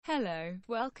Hello,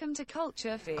 welcome to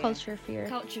Culture Fear. Culture Fear.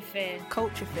 Culture Fear.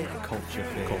 Culture Fear. Culture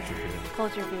Fear.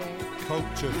 Culture Fear.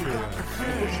 Culture Fear.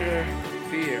 Culture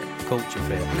Fear. Culture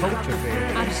Fear. Culture Fear.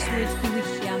 Absolute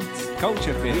diwylliant.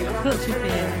 Culture Fear. Culture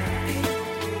Fear.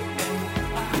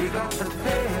 We got the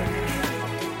fear.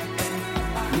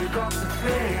 We got the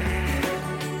fear.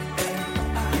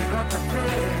 We got the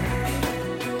fear.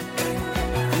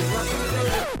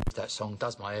 That song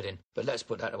does my head in, but let's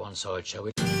put that to one side, shall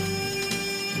we?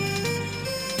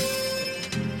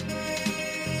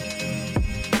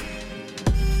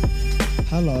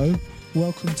 Hello,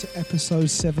 welcome to episode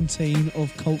 17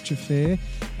 of Culture Fear.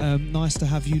 Nice to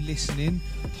have you listening.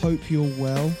 Hope you're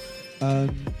well.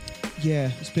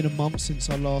 It's been a month since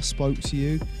I last spoke to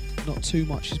you. Not too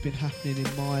much has been happening in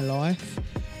my life.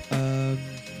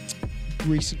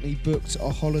 Recently booked a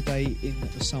holiday in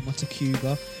the summer to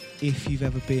Cuba. If you've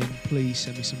ever been, please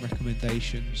send me some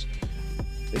recommendations.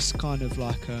 It's kind of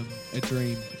like a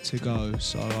dream to go,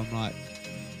 so I'm like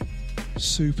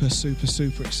super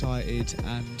excited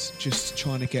and just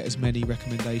trying to get as many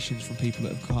recommendations from people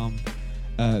that have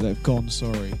gone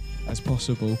as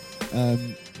possible,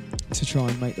 to try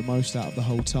and make the most out of the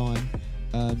whole time.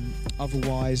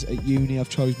 Otherwise, at uni I've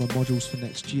chose my modules for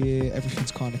next year.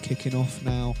 Everything's kind of kicking off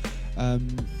now.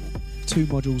 2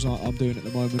 modules I'm doing at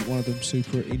the moment. One of them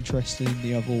super interesting,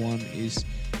 the other one is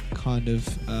kind of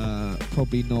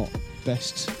probably not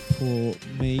best for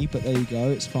me, but there you go,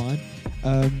 it's fine.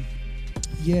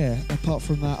 Apart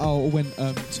from that, I went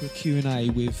to a Q&A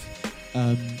with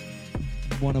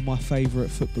one of my favourite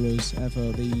footballers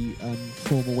ever, the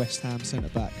former West Ham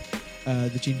centre-back,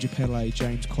 the Ginger Pele,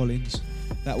 James Collins.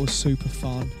 That was super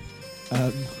fun,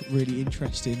 really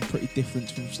interesting, pretty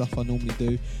different from stuff I normally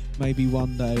do. Maybe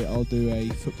one day I'll do a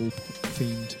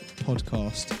football-themed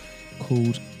podcast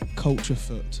called Culture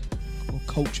Foot, or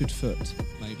Cultured Foot,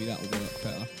 maybe that'll work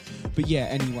better. But yeah,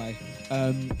 anyway,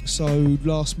 so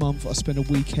last month I spent a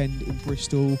weekend in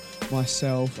Bristol.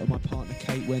 Myself and my partner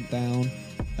Kate went down,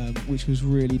 which was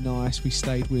really nice. We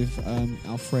stayed with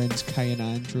our friends Kay and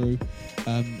Andrew.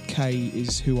 Kay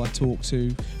is who I talk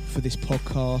to for this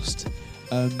podcast.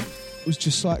 Was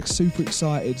just like super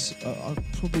excited,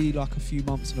 probably like a few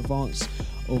months in advance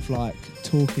of like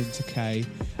talking to Kay,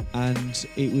 and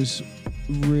it was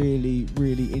really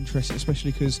interesting,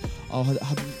 especially because I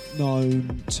hadn't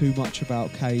known too much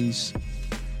about Kay's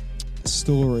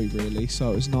story really,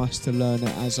 so it was nice to learn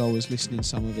it as I was listening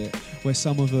some of it, where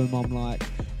some of them I'm like,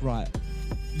 right,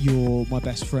 you're my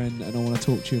best friend and I want to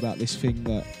talk to you about this thing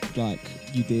that like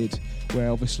you did,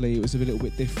 where obviously it was a little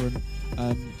bit different.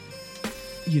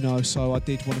 So I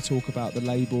did want to talk about the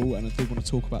label and I did want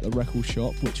to talk about the record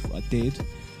shop, which I did,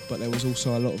 but there was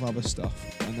also a lot of other stuff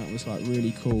and that was like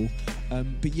really cool.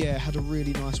 But yeah, had a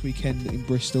really nice weekend in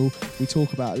Bristol. We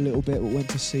talk about a little bit. We went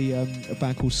to see a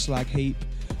band called Slag Heap,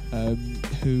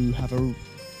 who have a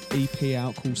EP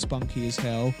out called Spunky as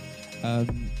Hell.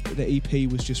 The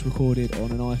EP was just recorded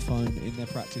on an iPhone in their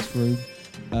practice room.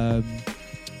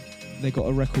 They got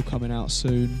a record coming out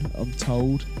soon, I'm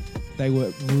told. They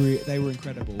were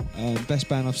incredible. Best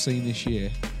band I've seen this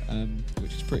year,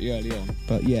 which is pretty early on.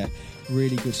 But yeah,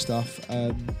 really good stuff.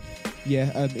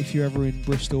 If you're ever in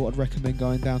Bristol, I'd recommend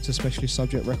going down to Specialist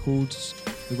Subject Records,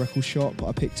 the record shop.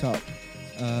 I picked up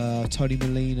Tony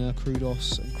Molina,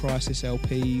 Krudos and Crisis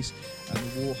LPs and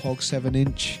the Warthog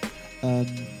 7-inch.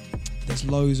 There's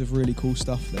loads of really cool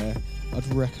stuff there. I'd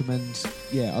recommend,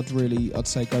 I'd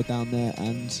say go down there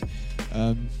and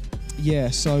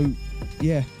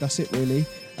that's it really.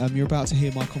 You're about to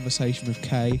hear my conversation with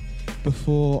Kay.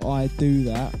 Before I do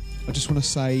that, I just want to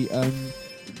say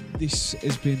this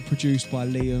has been produced by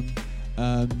Liam,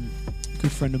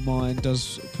 good friend of mine,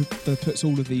 puts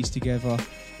all of these together.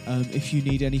 If you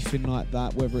need anything like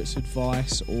that, whether it's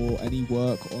advice or any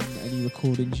work on any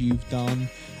recordings you've done,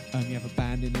 you have a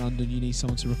band in London, you need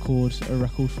someone to record a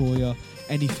record for you,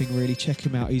 anything really, check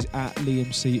him out. He's at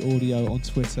Liam C Audio on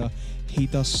Twitter. He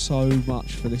does so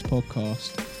much for this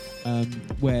podcast,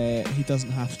 where he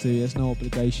doesn't have to, there's no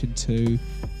obligation to,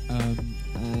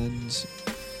 and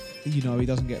he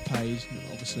doesn't get paid.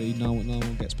 Obviously no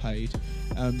one gets paid.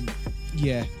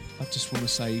 I just want to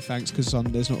say thanks, because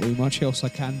there's not really much else I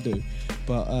can do,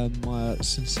 but my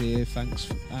sincere thanks.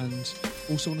 And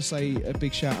also want to say a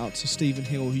big shout out to Stephen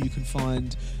Hill, who you can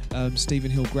find Stephen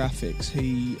Hill Graphics.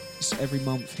 Every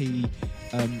month he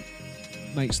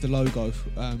makes the logo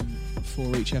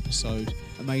for each episode.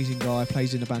 Amazing guy,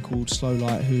 plays in a band called Slow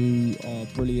Light, who are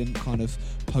brilliant, kind of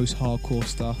post-hardcore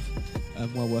stuff.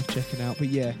 Well worth checking out. But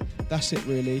yeah, that's it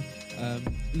really.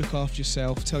 Look after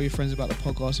yourself. Tell your friends about the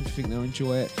podcast if you think they'll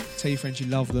enjoy it. Tell your friends you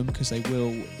love them, because they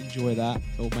will enjoy that,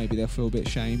 or maybe they'll feel a bit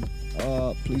ashamed.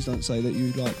 Please don't say that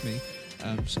you like me.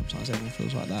 Sometimes everyone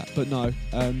feels like that, but no.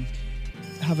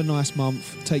 Have a nice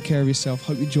month. Take care of yourself.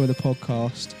 Hope you enjoy the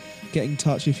podcast. Get in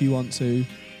touch if you want to.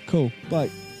 Cool. Bye.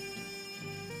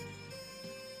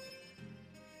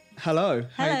 Hello.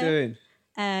 How you doing?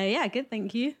 Yeah, good,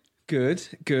 thank you. Good.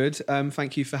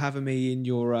 Thank you for having me in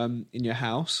your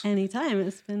house. Anytime.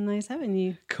 It's been nice having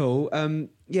you. Cool.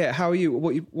 Yeah, how are you?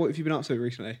 What have you been up to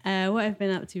recently? What I've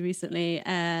been up to recently,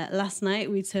 last night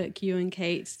we took you and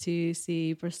Kate to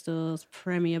see Bristol's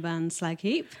premier band Slag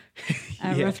Heap,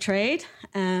 Rough Trade.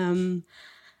 What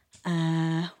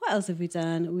else have we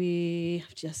done? We've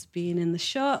just been in the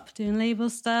shop doing label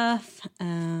stuff.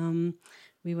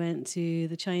 We went to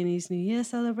the Chinese New Year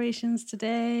celebrations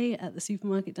today at the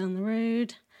supermarket down the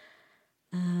road.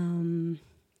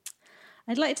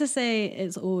 I'd like to say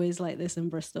it's always like this in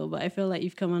Bristol, but I feel like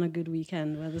you've come on a good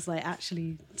weekend where there's like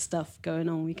actually stuff going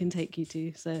on we can take you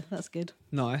to, so that's good.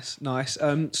 Nice.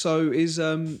 So you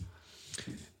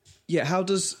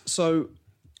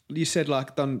said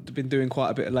like been doing quite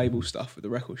a bit of label stuff with the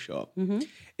record shop. Mm-hmm.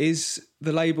 Is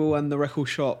the label and the record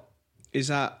shop, is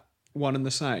that one and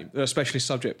the same, especially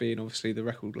subject being obviously the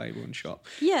record label and shop?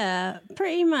 Yeah,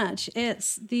 pretty much.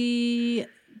 It's the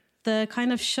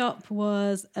kind of shop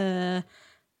was a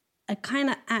kind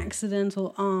of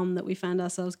accidental arm that we found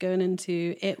ourselves going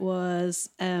into. It was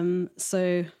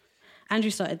so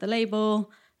Andrew started the label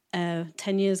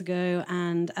 10 years ago,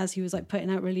 and as he was like putting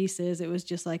out releases, it was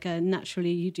just like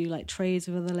naturally you do like trades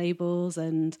with other labels,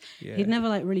 and he'd never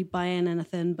like really buy in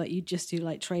anything, but you'd just do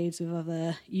like trades with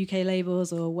other UK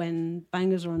labels, or when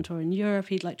Bangers were on tour in Europe,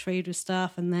 he'd like trade with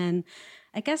stuff. And then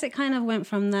I guess it kind of went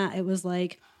from that. It was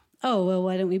like, oh well,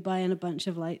 why don't we buy in a bunch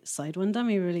of like Side One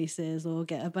Dummy releases, or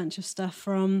get a bunch of stuff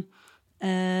from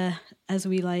as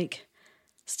we like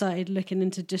started looking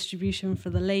into distribution for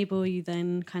the label, you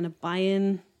then kind of buy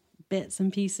in bits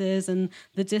and pieces, and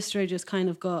the distro just kind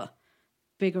of got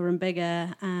bigger and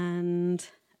bigger. And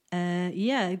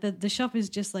the shop is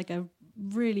just like a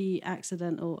really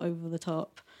accidental, over the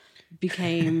top,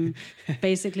 became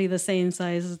basically the same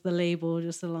size as the label,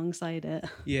 just alongside it.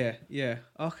 Yeah.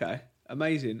 Okay,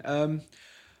 amazing. I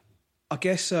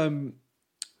guess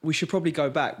we should probably go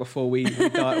back before we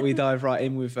dive right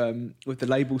in with the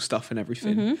label stuff and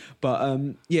everything. Mm-hmm.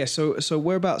 But so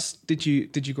whereabouts did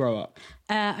you grow up?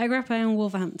 I grew up in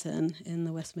Wolverhampton in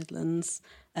the West Midlands.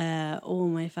 All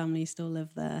my family still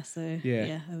live there, so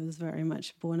yeah, I was very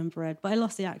much born and bred. But I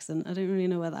lost the accent. I don't really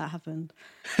know where that happened.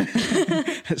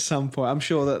 At some point, I'm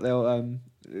sure that they'll.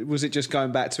 Was it just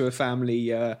going back to a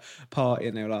family party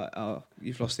and they were like, "Oh,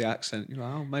 you've lost the accent"? You're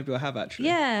like, "Oh, maybe I have actually."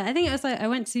 Yeah, I think it was like I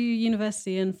went to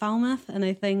university in Falmouth, and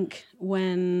I think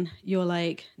when you're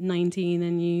like 19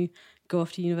 and you go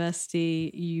off to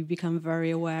university, you become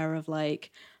very aware of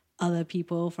like other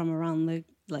people from around the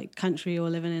like country or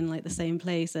living in like the same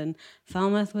place. And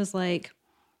Falmouth was like,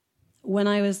 when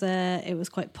I was there, it was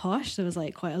quite posh. There was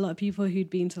like quite a lot of people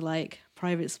who'd been to like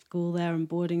private school there and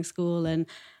boarding school, and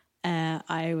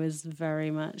I was very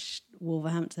much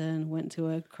Wolverhampton, went to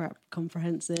a crap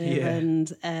comprehensive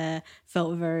and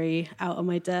felt very out of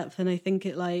my depth. And I think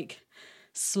it like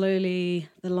slowly,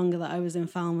 the longer that I was in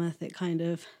Falmouth, it kind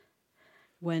of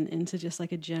went into just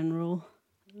like a general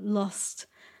lost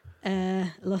it.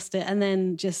 And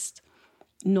then just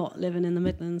not living in the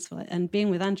Midlands for like, and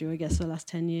being with Andrew, I guess, for the last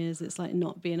 10 years, it's like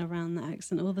not being around that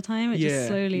accent all the time. It just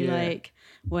slowly like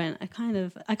went, I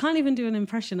can't even do an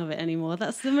impression of it anymore.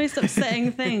 That's the most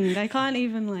upsetting thing. I can't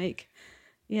even like,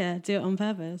 do it on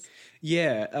purpose.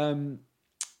 I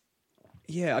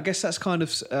guess that's kind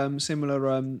of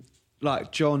similar.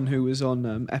 Like John, who was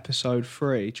on episode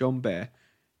 3, John Bear.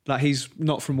 Like he's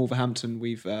not from Wolverhampton.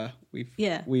 We've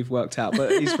worked out,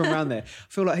 but he's from around there. I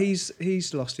feel like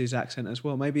he's lost his accent as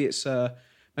well. Maybe it's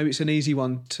an easy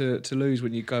one to lose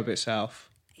when you go a bit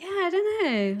south. Yeah, I don't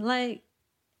know. Like,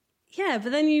 yeah,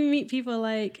 but then you meet people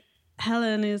like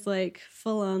Helen, is like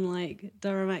full on like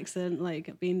Durham accent,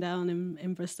 like being down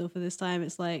in Bristol for this time.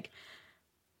 It's like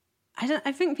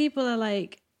I think people are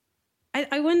like,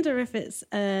 I wonder if it's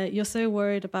you're so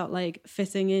worried about like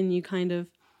fitting in, you kind of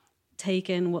take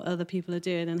in what other people are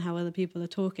doing and how other people are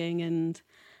talking. And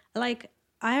like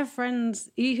I have friends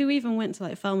who even went to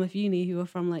like Falmouth Uni who are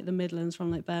from like the Midlands,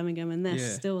 from like Birmingham, and they're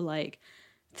still like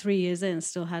 3 years in,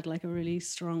 still had like a really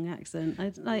strong accent. I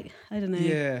don't know.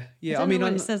 Yeah. I don't know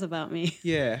what it says about me.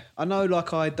 Yeah, I know.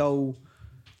 Like I dull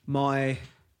my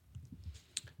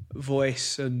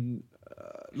voice and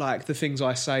like the things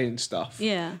I say and stuff.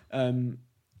 Yeah.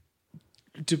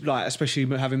 Like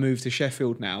especially having moved to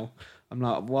Sheffield now, I'm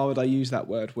like, why would I use that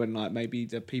word when like maybe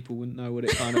the people wouldn't know what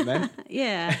it kind of meant?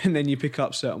 Yeah. And then you pick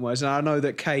up certain words, and I know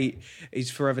that Kate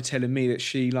is forever telling me that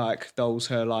she like dulls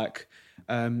her like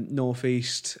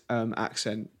northeast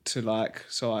accent to like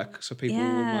so people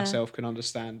Yeah. myself can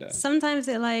understand her. Sometimes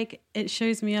it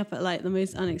shows me up at like the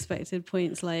most unexpected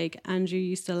points. Like Andrew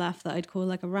used to laugh that I'd call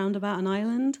like a roundabout an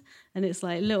island, and it's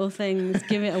like little things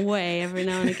give it away every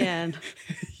now and again.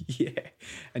 Yeah,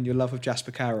 and your love of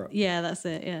Jasper Carrot. Yeah, that's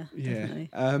it. Yeah, Yeah.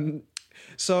 definitely.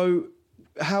 So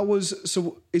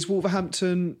is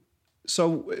Wolverhampton?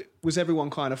 So was everyone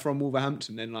kind of from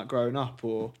Wolverhampton then, like growing up,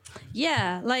 or?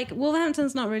 Yeah, like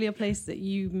Wolverhampton's not really a place that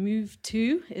you move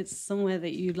to. It's somewhere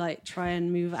that you like try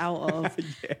and move out of.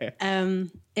 Yeah.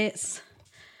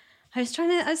 I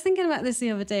was thinking about this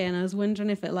the other day, and I was wondering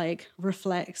if it like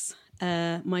reflects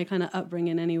my kind of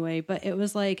upbringing anyway. But it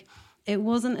was like, it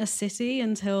wasn't a city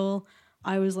until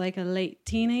I was like a late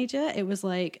teenager. It was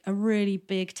like a really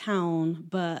big town,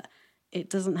 but it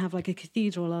doesn't have like a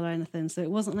cathedral or anything. So it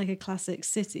wasn't like a classic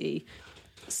city.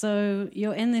 So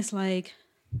you're in this like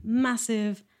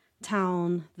massive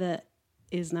town that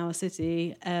is now a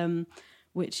city,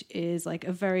 which is like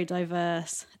a very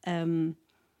diverse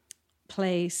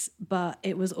place, but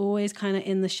it was always kind of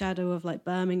in the shadow of like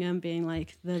Birmingham being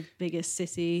like the biggest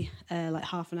city, like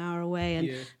half an hour away.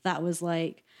 And that was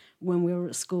like, when we were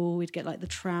at school, we'd get like the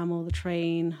tram or the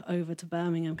train over to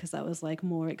Birmingham because that was like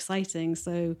more exciting.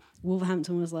 So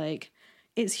Wolverhampton was like,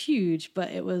 it's huge, but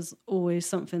it was always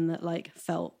something that like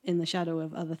felt in the shadow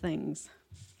of other things.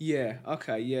 Yeah.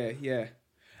 Okay. Yeah.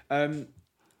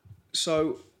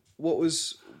 So what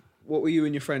were you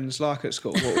and your friends like at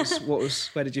school?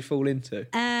 Where did you fall into?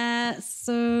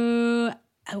 So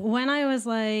when I was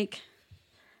like,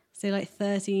 say like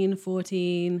 13,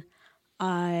 14,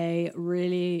 I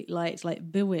really liked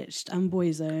like Bewitched and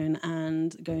Boyzone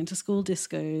and going to school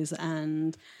discos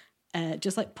and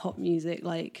just like pop music.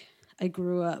 Like I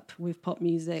grew up with pop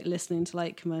music, listening to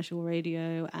like commercial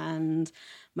radio, and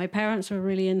my parents were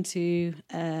really into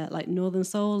like Northern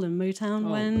Soul and Motown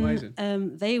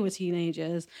when they were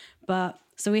teenagers. But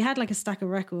so we had like a stack of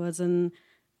records, and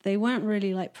they weren't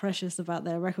really like precious about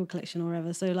their record collection or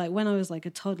whatever. So like when I was like a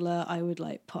toddler, I would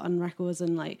like put on records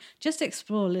and like just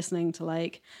explore listening to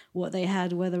like what they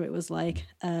had, whether it was like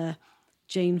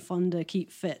Jane Fonda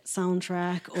Keep Fit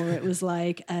soundtrack, or it was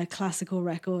like a classical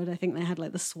record. I think they had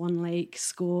like the Swan Lake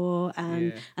score,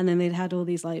 and then they'd had all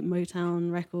these like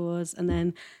Motown records, and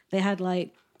then they had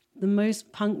like the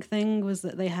most punk thing was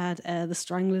that they had the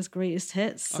Stranglers' greatest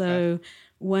hits. So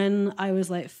when I was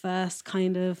like first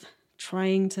kind of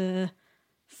trying to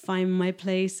find my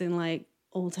place in like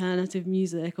alternative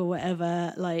music or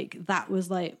whatever, like that was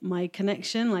like my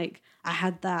connection. Like I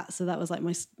had that, so that was like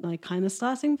my kind of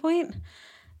starting point.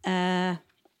 And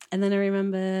then I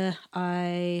remember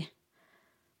I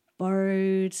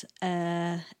borrowed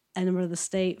Enema of the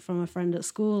State from a friend at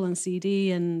school on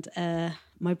CD, and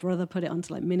my brother put it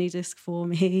onto like mini disc for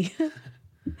me.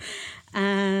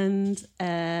 And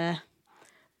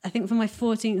I think for my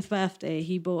 14th birthday,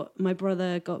 my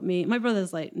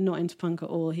brother's like not into punk at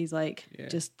all. He's like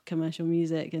just commercial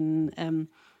music and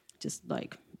just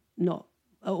like not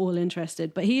at all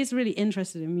interested. But he is really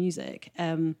interested in music,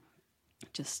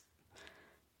 just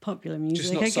popular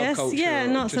music, I guess. Yeah,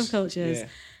 not subcultures.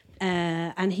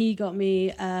 Yeah. And he got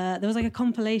me, there was like a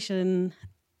compilation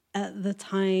at the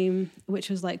time, which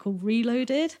was like called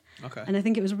Reloaded. Okay. And I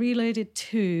think it was Reloaded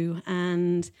 2.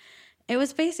 And it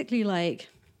was basically like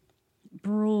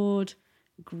broad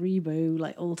Grebo,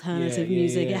 like alternative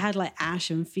music. It had like Ash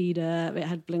and Feeder. It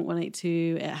had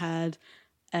Blink-182. It had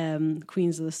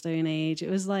Queens of the Stone Age. It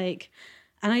was like,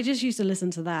 and I just used to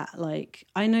listen to that. Like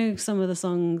I know some of the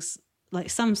songs, like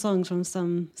some songs from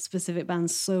some specific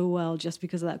bands so well just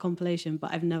because of that compilation,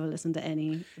 but I've never listened to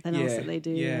anything else that they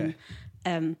do. Yeah.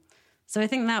 And, so I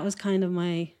think that was kind of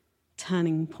my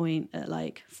turning point at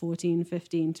like 14,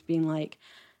 15 to being like,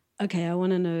 okay, I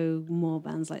want to know more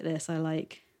bands like this. I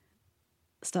like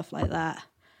stuff like that.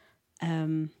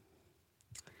 Were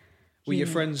your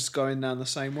friends going down the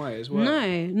same way as well?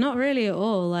 No, not really at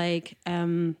all. Like,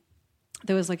 there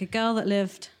was like a girl that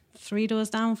lived 3 doors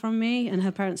down from me, and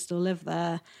her parents still live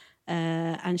there.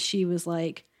 And she was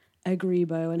like a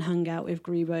Grebo and hung out with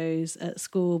Grebos at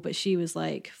school, but she was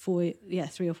like 3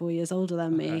 or 4 years older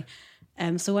than me.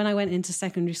 So when I went into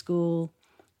secondary school,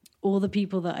 all the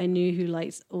people that I knew who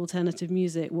liked alternative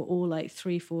music were all like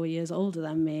 3-4 years older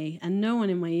than me, and no one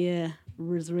in my year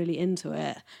was really into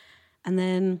it. And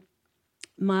then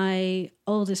my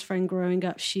oldest friend growing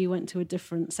up, she went to a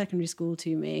different secondary school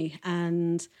to me,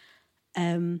 and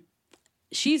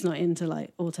she's not into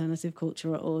like alternative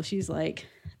culture at all. She's like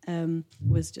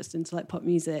was just into like pop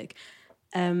music,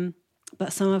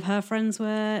 but some of her friends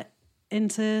were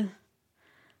into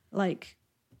like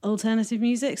alternative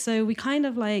music, so we kind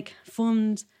of like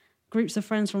formed groups of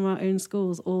friends from our own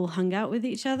schools, all hung out with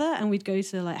each other, and we'd go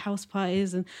to like house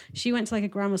parties. And she went to like a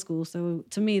grammar school, so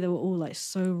to me they were all like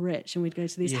so rich, and we'd go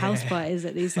to these house parties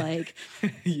at these like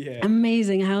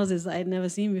amazing houses that I'd never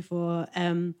seen before.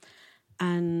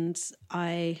 And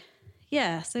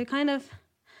so kind of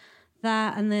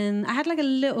that. And then I had like a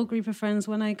little group of friends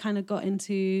when I kind of got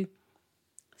into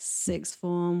sixth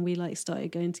form. We like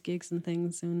started going to gigs and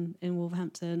things in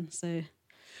Wolverhampton. So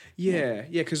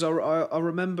because I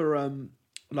remember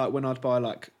like when I'd buy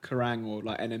like Kerrang or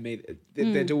like NME,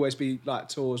 there'd always be like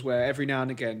tours where every now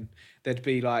and again there'd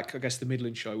be like, I guess the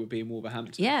Midland show would be in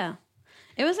Wolverhampton. Yeah.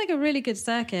 It was like a really good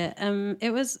circuit.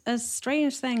 It was a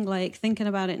strange thing, like thinking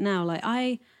about it now. Like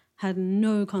I had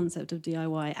no concept of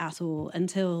DIY at all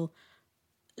until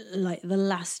like the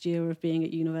last year of being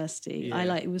at university. I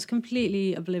like was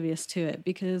completely oblivious to it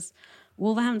because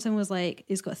Wolverhampton was like,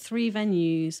 it's got 3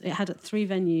 venues. It had 3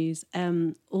 venues,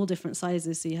 all different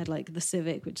sizes. So you had like the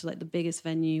Civic, which is like the biggest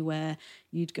venue where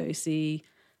you'd go see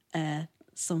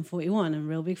Sum 41 and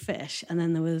Real Big Fish. And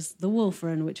then there was the Wolf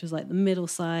Run, which was like the middle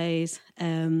size,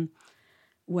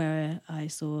 where I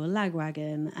saw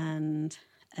Lagwagon and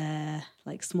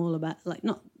like smaller, like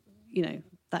not, you know,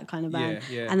 that kind of band.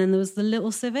 And then there was the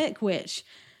Little Civic, which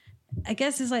I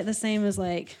guess is like the same as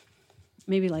like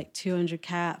maybe like 200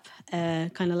 cap,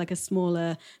 kind of like a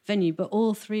smaller venue, but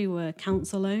all 3 were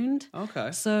council owned.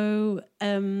 Okay. So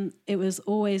it was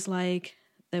always like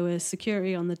there was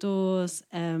security on the doors.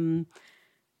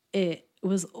 It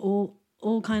was all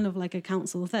kind of like a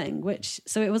council thing,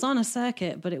 so it was on a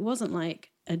circuit, but it wasn't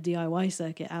like a DIY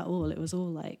circuit at all. It was all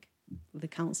like the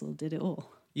council did it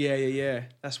all. Yeah.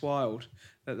 That's wild.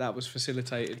 That was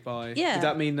facilitated by. Yeah. Did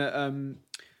that mean that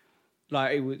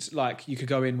like it was like you could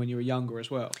go in when you were younger as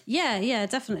well? Yeah,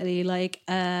 definitely. Like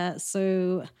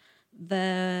so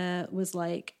there was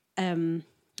like when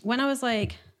I was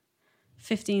like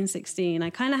 15, 16, I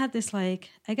kind of had this like,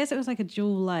 I guess it was like a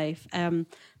dual life.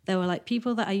 There were like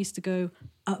people that I used to go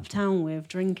uptown with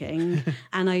drinking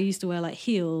and I used to wear like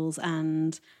heels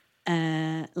and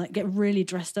like get really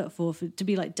dressed up for to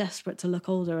be like desperate to look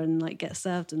older and like get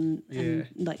served and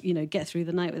like, you know, get through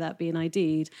the night without being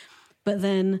ID'd. But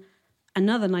then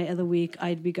another night of the week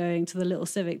I'd be going to the Little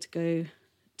Civic to go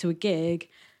to a gig,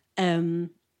 and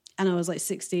I was like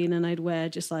 16 and I'd wear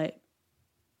just like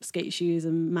skate shoes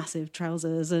and massive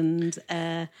trousers, and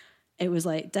it was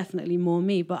like definitely more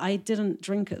me. But I didn't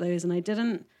drink at those, and I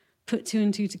didn't put 2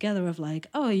 and 2 together of like,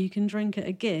 oh, you can drink at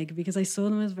a gig, because I saw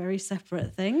them as very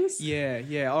separate things. Yeah.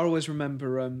 I always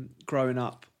remember growing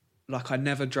up, like I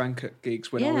never drank at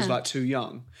gigs when I was like too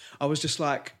young. I was just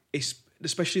like,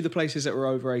 especially the places that were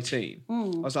over 18. I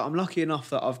was like, I'm lucky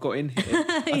enough that I've got in here.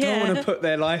 I don't want to put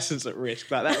their license at risk.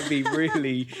 Like that would be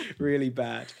really, really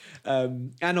bad.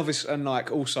 And obviously, and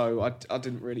like also, I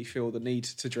didn't really feel the need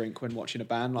to drink when watching a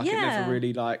band. Like it never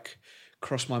really like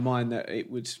crossed my mind that it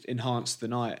would enhance the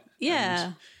night.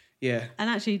 Yeah. And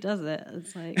actually does it.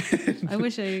 It's like, I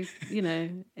wish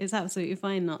it's absolutely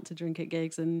fine not to drink at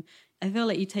gigs, and I feel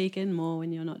like you take in more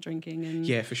when you're not drinking. And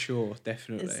yeah, for sure,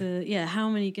 definitely. How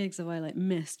many gigs have I like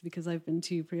missed because I've been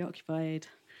too preoccupied?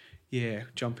 Yeah,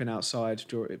 jumping outside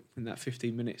in that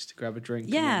 15 minutes to grab a drink.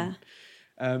 Yeah.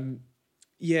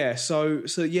 So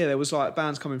there was like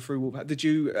bands coming through. Did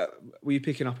you were you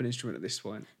picking up an instrument at this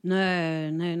point? No,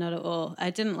 not at all. I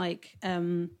didn't like.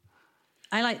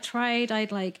 I like tried.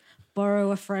 I'd like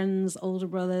borrow a friend's older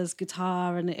brother's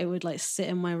guitar, and it would like sit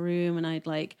in my room, and I'd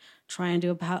like try and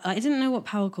do a power. I didn't know what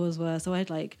power chords were, so I'd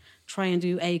like try and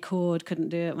do a chord. Couldn't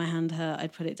do it. My hand hurt.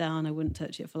 I'd put it down. I wouldn't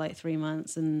touch it for like 3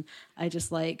 months, and I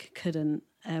just like couldn't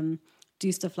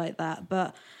do stuff like that.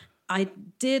 But I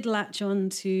did latch on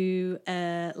to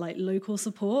like local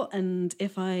support, and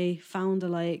if I found a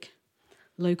like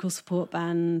local support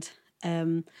band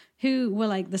who were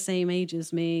like the same age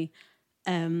as me,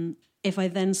 if I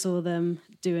then saw them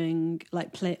doing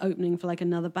like opening for like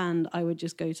another band, I would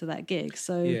just go to that gig.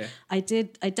 So I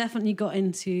definitely got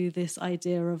into this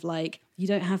idea of like, you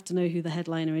don't have to know who the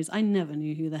headliner is. I never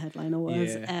knew who the headliner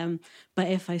was. But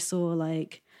if I saw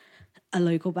like a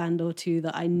local band or 2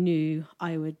 that I knew,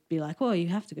 I would be like, well, you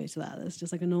have to go to that. That's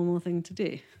just like a normal thing to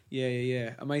do.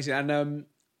 Yeah. Amazing. And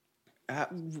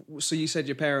So you said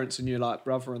your parents and your like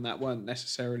brother and that weren't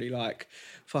necessarily like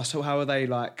fussed. How are they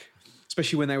like?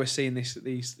 Especially when they were seeing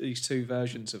these two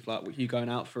versions of like you going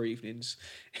out for evenings.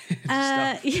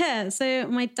 And stuff. Yeah, so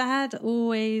my dad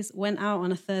always went out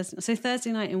on a Thursday. So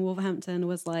Thursday night in Wolverhampton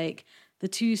was like the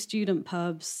two student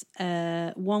pubs.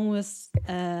 One was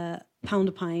pound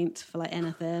a pint for like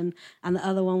anything, and the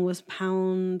other one was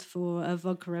pound for a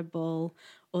vodka Red Bull,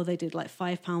 or they did like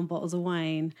 £5 bottles of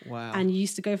wine. Wow. And you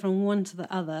used to go from one to the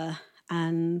other,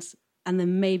 and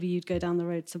then maybe you'd go down the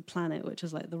road to Planet, which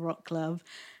was like the rock club.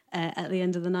 At the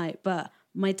end of the night. But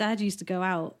my dad used to go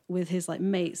out with his like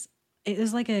mates. It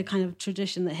was like a kind of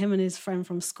tradition that him and his friend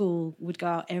from school would go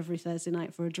out every Thursday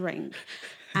night for a drink.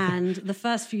 And the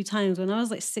first few times when I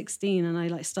was like 16 and I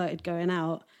like started going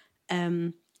out,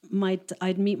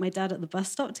 I'd meet my dad at the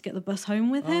bus stop to get the bus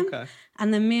home with him. Okay.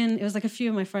 And then it was like a few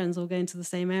of my friends all going to the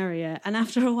same area. And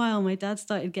after a while, my dad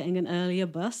started getting an earlier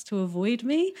bus to avoid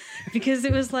me, because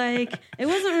it was like, it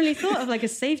wasn't really thought of like a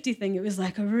safety thing. It was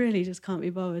like, I really just can't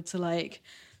be bothered to like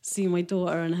see my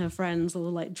daughter and her friends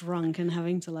all like drunk and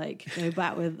having to like go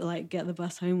back with like get the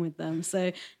bus home with them.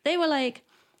 So they were like,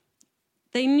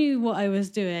 they knew what I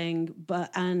was doing,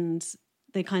 and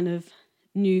they kind of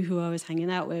knew who I was hanging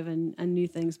out with and knew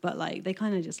things, but like they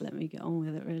kind of just let me get on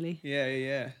with it, really.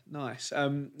 Yeah. Nice.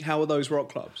 How are those rock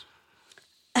clubs?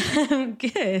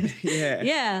 Good.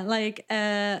 Yeah. Like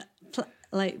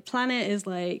like Planet is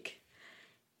like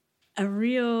a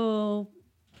real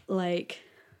like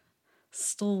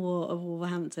stalwart of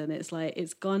Wolverhampton. It's like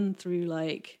it's gone through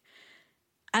like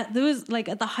at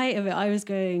the height of it, I was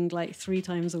going like 3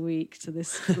 times a week to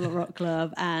this rock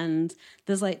club, and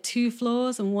there's like 2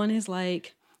 floors, and one is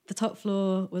like the top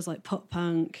floor was like pop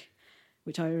punk,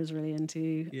 which I was really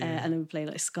into, and it would play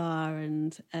like ska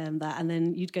and that, and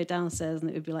then you'd go downstairs and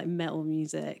it would be like metal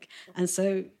music, and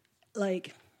so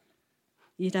like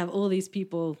you'd have all these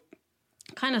people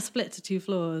kind of split to 2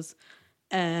 floors.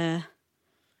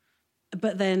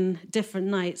 But then different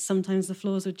nights, sometimes the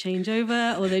floors would change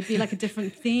over, or they'd be like a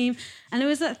different theme. And it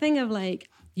was that thing of like,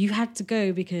 you had to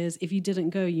go, because if you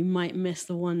didn't go, you might miss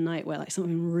the one night where like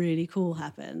something really cool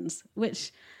happens,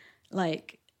 which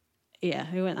like, yeah,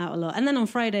 we went out a lot. And then on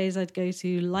Fridays, I'd go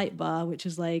to Light Bar, which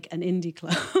is like an indie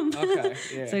club. Okay,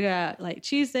 yeah. So I go out like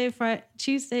Tuesday,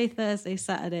 Thursday,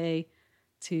 Saturday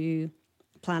to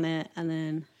Planet, and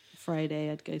then Friday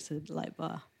I'd go to Light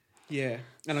Bar. Yeah,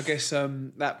 and I guess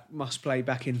that must play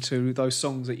back into those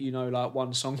songs that you know, like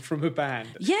one song from a band.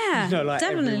 Yeah, you know, like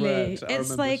definitely. Every word. I It's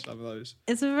remember like some of those.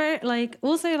 it's a very like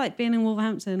also like being in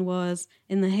Wolverhampton was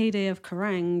in the heyday of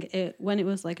Kerrang. When it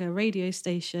was like a radio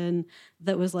station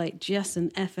that was like just an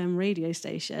FM radio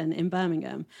station in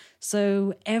Birmingham.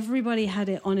 So everybody had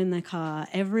it on in their car.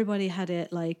 Everybody had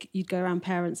it like you'd go around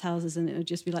parents' houses and it would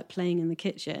just be like playing in the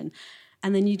kitchen.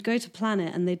 And then you'd go to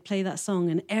Planet and they'd play that song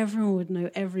and everyone would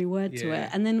know every word to it.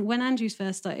 And then when Andrews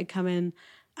first started coming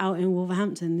out in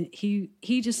Wolverhampton, he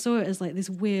just saw it as like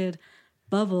this weird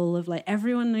bubble of like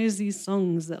everyone knows these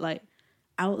songs that like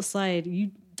outside you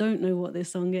don't know what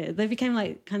this song is. They became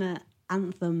like kind of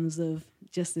anthems of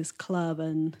just this club.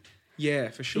 And yeah,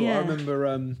 for sure. Yeah. I remember,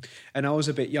 and I was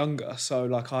a bit younger, so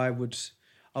like I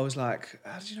was like,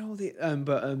 how do you know all the...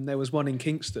 but there was one in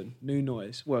Kingston, New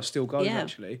Noise. Well, still goes,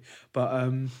 actually.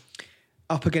 But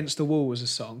Up Against the Wall was a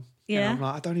song. Yeah. And I'm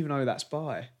like, I don't even know who that's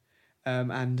by.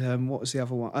 And what was the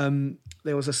other one?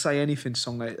 There was a Say Anything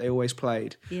song they always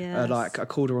played. Yes. Like, I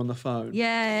called her on the phone.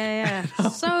 Yeah.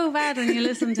 So bad when you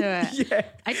listen to it. Yeah.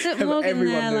 I took Morgan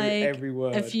Everyone there knew like every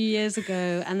word. a few years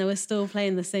ago and they were still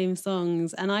playing the same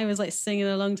songs. And I was like singing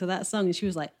along to that song and she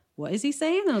was like, what is he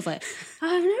saying? And I was like,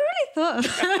 I've never really thought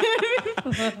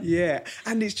of that. Yeah,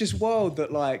 and it's just wild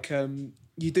that like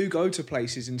you do go to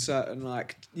places in certain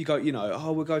like you go, you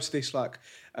know, we'll go to this like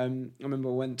I remember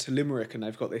I went to Limerick and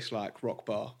they've got this like rock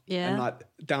bar, and like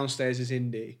downstairs is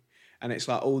indie, and it's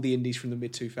like all the indies from the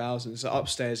mid 2000s. So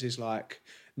upstairs is like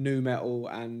new metal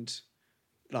and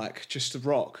like just the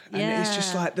rock, and it's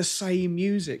just like the same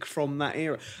music from that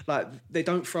era. Like they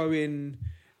don't throw in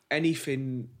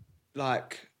anything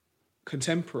like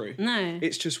contemporary. No.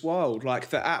 It's just wild.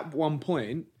 Like that at one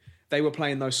point they were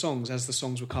playing those songs as the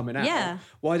songs were coming out. Yeah.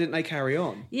 Why didn't they carry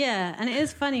on? Yeah, and it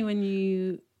is funny when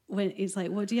it's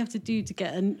like, what do you have to do to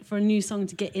get for a new song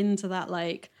to get into that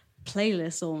like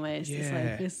playlist almost? Yeah. It's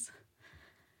like this.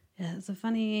 Yeah, it's a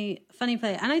funny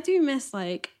play. And I do miss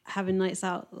like having nights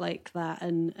out like that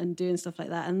and doing stuff like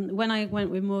that. And when I went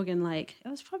with Morgan, like it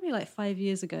was probably like 5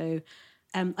 years ago,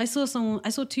 I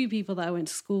saw two people that I went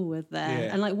to school with there,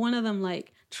 Yeah. and like one of them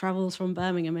like travels from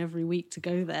Birmingham every week to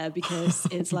go there because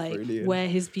it's like Brilliant. where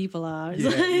his people are.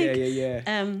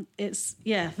 It's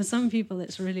Yeah. For some people,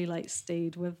 it's really like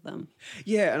stayed with them.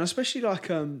 Yeah, and especially like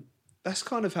that's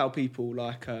kind of how people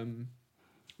like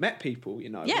met people, you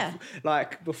know. Yeah.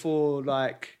 Like before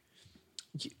like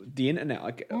the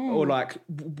internet, or like,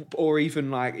 or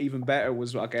even better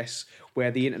was, I guess, where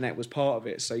the internet was part of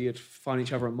it. So you'd find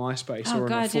each other on MySpace or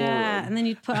on a forum. Yeah. And then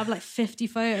you'd put up like 50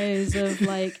 photos of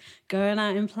like going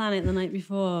out in Planet the night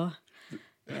before.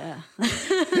 Yeah.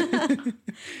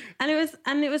 and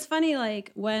it was funny,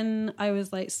 like when I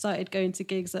was like started going to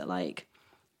gigs at like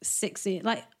 16,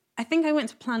 like I think I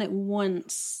went to Planet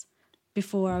once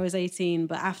before I was 18,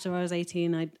 but after I was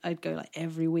 18 I'd go like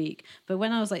every week. But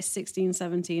when I was like 16,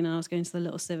 17 and I was going to the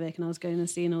Little Civic and I was going and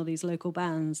seeing all these local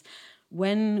bands,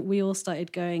 when we all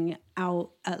started going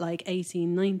out at like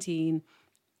 18, 19,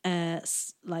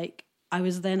 like I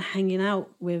was then hanging out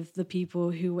with the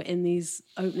people who were in these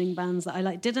opening bands that I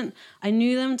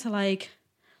knew them to like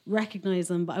recognize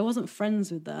them, but I wasn't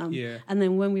friends with them. Yeah. And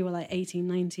then when we were like 18,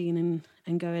 19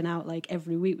 and going out like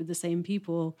every week with the same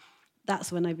people,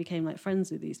 that's when I became like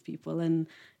friends with these people. And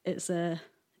it's it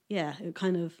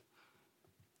kind of,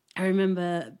 I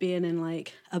remember being in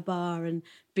like a bar and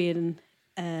being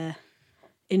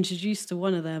introduced to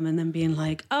one of them and then being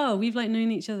like, oh, we've like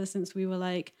known each other since you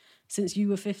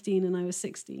were 15 and I was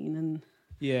 16. And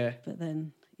yeah, but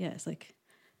then it's like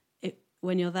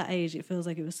when you're that age, it feels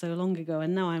like it was so long ago,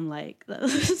 and now I'm like,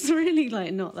 that's really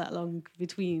like not that long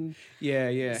between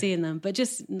seeing them, but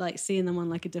just like seeing them on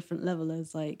like a different level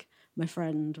as like my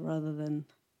friend rather than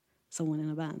someone in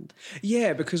a band.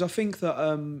 Yeah, because I think that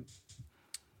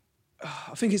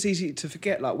I think it's easy to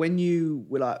forget, like when you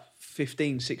were like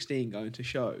 15, 16 going to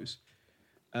shows,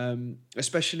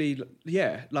 especially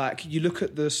like you look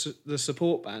at the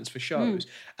support bands for shows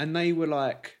and they were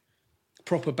like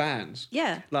proper bands,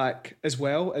 like as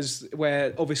well as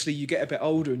where obviously you get a bit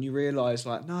older and you realise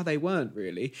like no, they weren't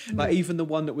really. Like even the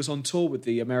one that was on tour with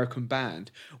the American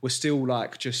band was still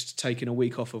like just taking a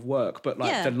week off of work, but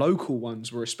like the local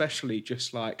ones were especially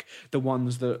just like the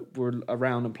ones that were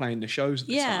around and playing the shows at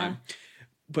the time.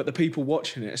 But the people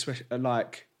watching it, especially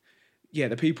like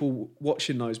the people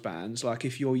watching those bands, like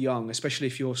if you're young, especially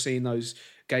if you're seeing those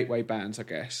gateway bands, I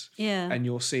guess, and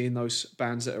you're seeing those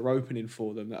bands that are opening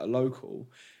for them that are local,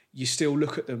 you still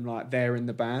look at them like they're in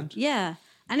the band. Yeah,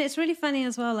 and it's really funny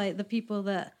as well, like the people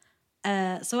that,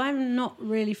 so I'm not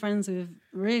really friends with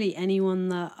really anyone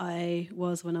that I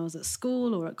was when I was at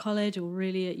school or at college or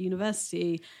really at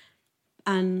university.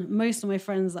 And most of my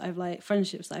friends that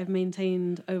friendships that I've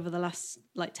maintained over the last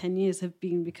like 10 years have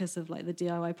been because of like the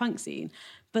DIY punk scene.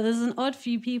 But there's an odd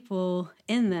few people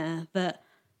in there that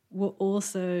were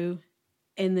also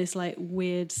in this like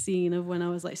weird scene of when I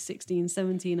was like 16,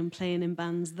 17 and playing in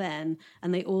bands then.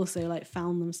 And they also like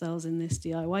found themselves in this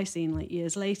DIY scene like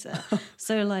years later.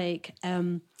 So like,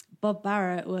 Bob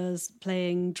Barrett was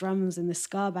playing drums in this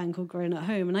ska band called Grown at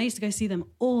Home, and I used to go see them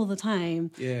all the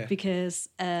time because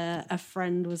a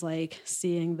friend was like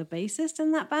seeing the bassist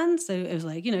in that band. So it was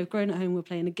like, you know, Grown at Home were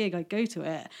playing a gig, I'd go to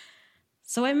it.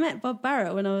 So I met Bob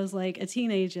Barrett when I was like a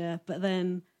teenager, but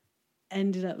then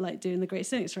ended up like doing the Great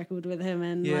Cynics record with him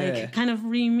and like kind of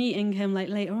re-meeting him like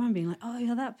later on, being like, oh,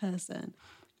 you're that person.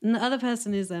 And the other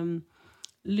person is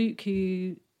Luke,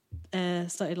 who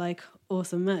started like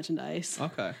Awesome Merchandise.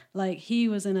 Okay. Like he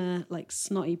was in a like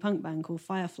snotty punk band called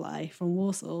Firefly from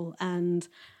Warsaw, and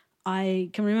I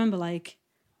can remember like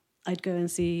I'd go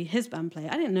and see his band play.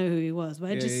 I didn't know who he was,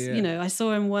 but you know, I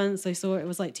saw him once. I saw it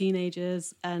was like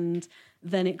teenagers, and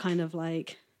then it kind of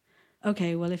like,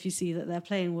 okay, well if you see that they're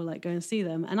playing, we'll like go and see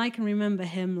them. And I can remember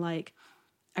him like,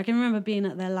 I can remember being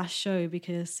at their last show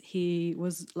because he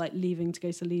was like leaving to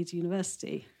go to Leeds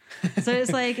University. So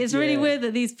it's like, it's really weird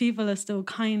that these people are still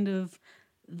kind of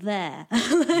there.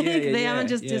 They haven't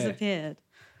just disappeared.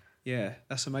 Yeah,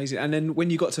 that's amazing. And then when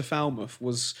you got to Falmouth,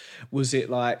 was it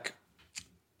like,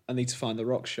 I need to find the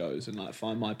rock shows and like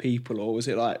find my people, or was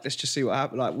it like, let's just see what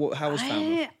happened? Like, how was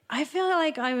Falmouth? I feel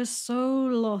like I was so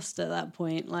lost at that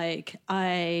point. Like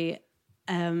I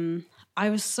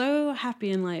was so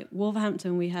happy in like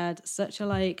Wolverhampton. We had such a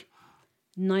like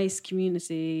nice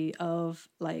community of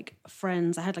like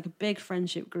friends. I had like a big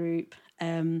friendship group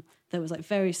that was like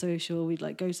very social. We'd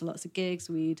like go to lots of gigs.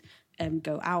 We'd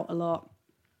go out a lot.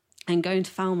 And going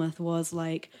to Falmouth was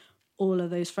like all of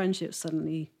those friendships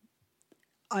suddenly,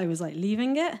 I was like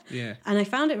leaving it. Yeah. And I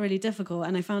found it really difficult,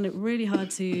 and I found it really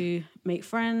hard to make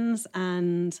friends.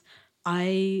 And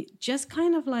I just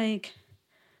kind of like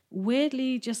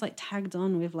weirdly just like tagged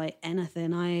on with like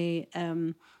anything.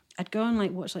 I'd go and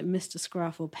like watch like Mr.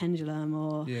 Scruff or Pendulum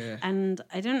and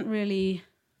I didn't really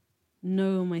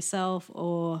know myself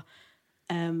or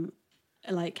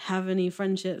like have any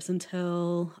friendships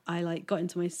until I like got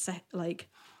into my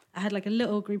I had like a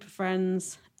little group of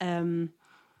friends and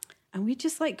we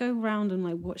just like go around and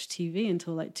like watch TV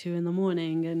until like 2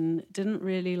 a.m. and didn't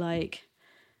really like,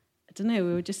 I don't know,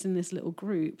 we were just in this little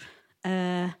group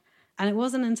and it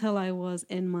wasn't until I was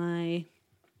in my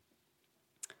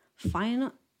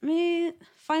final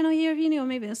year of uni, or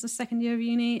maybe it's the second year of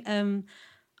uni,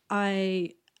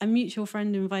 a mutual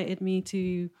friend invited me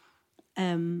to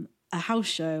a house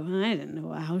show, and I didn't know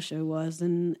what a house show was,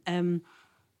 and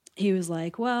he was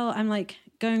like, well, I'm like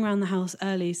going around the house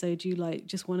early, so do you like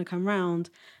just want to come round?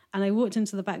 And I walked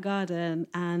into the back garden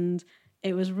and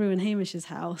it was Rue and Hamish's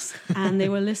house and they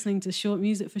were listening to short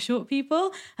music for short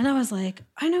people, and I was like,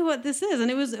 I know what this is.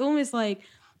 And it was almost like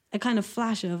a kind of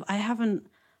flash of, I haven't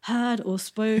heard or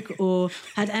spoke or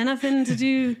had anything to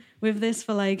do with this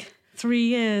for like 3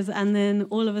 years, and then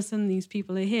all of a sudden these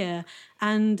people are here,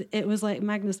 and it was like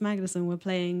Magnus Magnusson were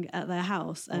playing at their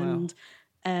house. And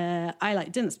I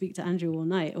like didn't speak to Andrew all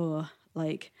night, or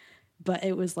like, but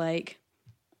it was like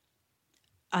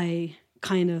I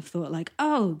kind of thought like,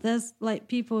 oh, there's like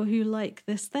people who like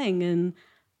this thing and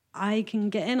I can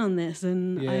get in on this,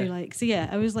 and I like, so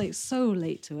I was like so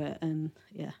late to it, and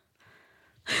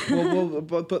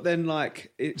but then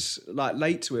like it's like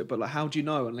late to it, but like how do you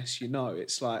know unless you know?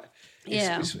 It's like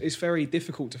it's very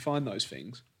difficult to find those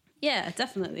things. Yeah,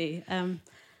 definitely. And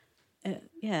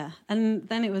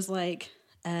then it was like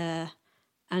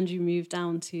Andrew moved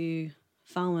down to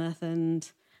Falmouth, and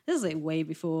this is like way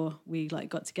before we like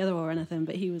got together or anything,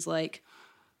 but he was like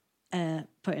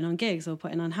putting on gigs or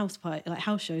putting on house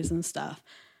shows and stuff,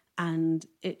 and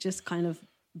it just kind of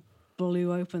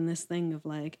blew open this thing of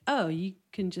like, oh, you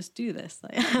can just do this.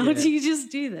 Like, how do you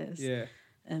just do this? Yeah.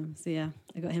 I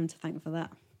got him to thank for that.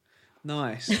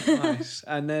 Nice.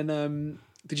 And then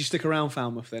did you stick around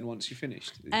Falmouth then once you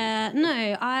finished?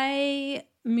 No, I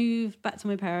moved back to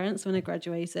my parents when I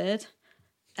graduated.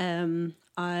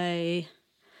 I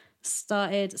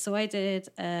did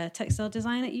textile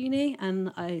design at uni,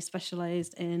 and I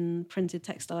specialised in printed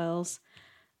textiles.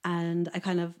 And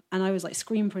I was like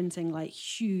screen printing like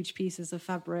huge pieces of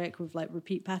fabric with like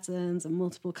repeat patterns and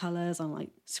multiple colors on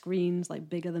like screens like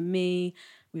bigger than me,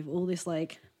 with all this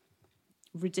like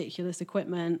ridiculous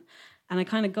equipment. And I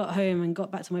kind of got home and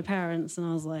got back to my parents, and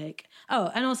I was like, oh,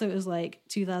 and also it was like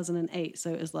 2008,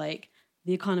 so it was like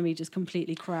the economy just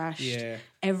completely crashed. Yeah.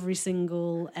 Every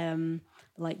single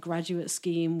like graduate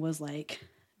scheme was like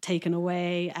taken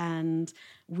away, and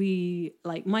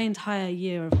my entire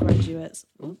year of graduates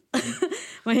were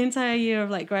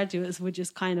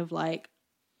just kind of like,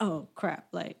 oh crap,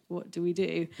 like what do we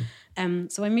do?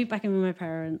 So I moved back in with my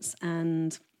parents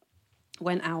and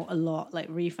went out a lot, like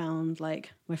refound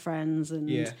like my friends,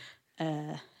 and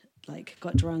like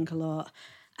got drunk a lot.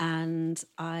 And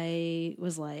I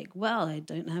was like, well, I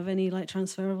don't have any like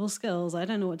transferable skills, I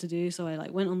don't know what to do. So I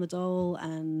like went on the dole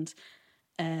and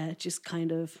just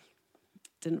kind of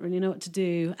didn't really know what to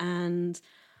do. And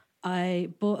I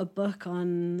bought a book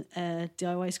on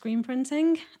DIY screen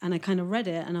printing, and I kind of read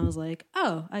it and I was like,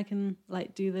 oh, I can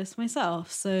like do this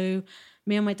myself. So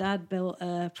me and my dad built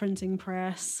a printing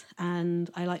press,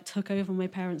 and I like took over my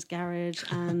parents' garage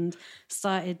and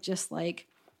started just like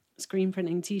screen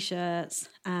printing t-shirts.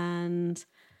 And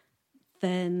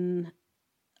then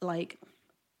like,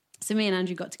 so me and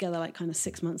Andrew got together like kind of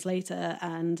 6 months later,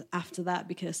 and after that,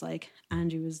 because like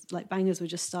Andrew was like, Bangers were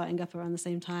just starting up around the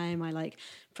same time, I like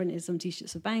printed some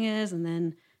t-shirts for Bangers, and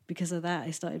then because of that I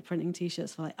started printing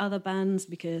t-shirts for like other bands,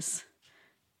 because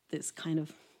it's kind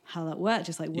of how that worked,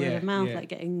 just like word of mouth, like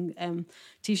getting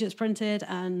t-shirts printed.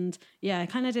 And I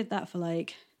kind of did that for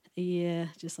like a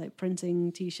year, just like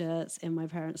printing t-shirts in my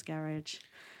parents' garage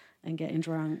and getting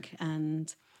drunk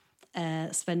and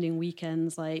spending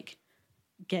weekends like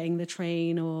getting the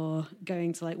train or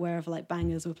going to like wherever like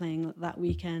Bangers were playing that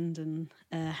weekend, and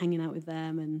hanging out with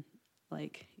them. And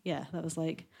like that was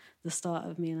like the start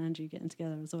of me and Andrew getting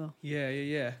together as well.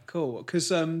 Cool.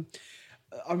 Because I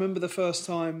remember the first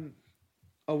time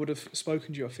I would have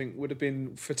spoken to you, I think would have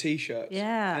been for t-shirts.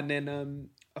 And then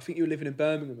I think you were living in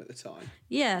Birmingham at the time.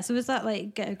 So was that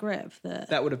like Get a Grip?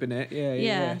 That would have been it.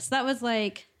 Yeah. So that was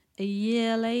like a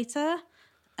year later.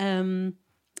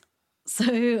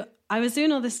 So I was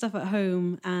doing all this stuff at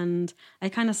home, and I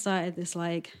kind of started this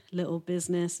like little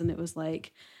business, and it was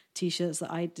like t-shirts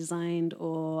that I designed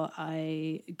or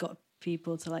I got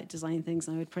people to like design things,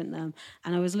 and I would print them.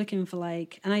 And I was looking for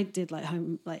and I did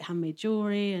like handmade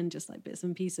jewelry and just like bits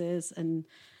and pieces. And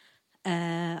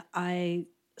I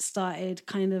started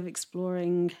kind of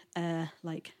exploring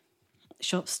like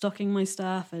shop stocking my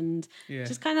stuff and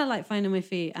just kind of like finding my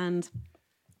feet. And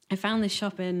I found this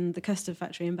shop in the Custard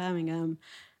Factory in Birmingham,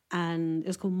 and it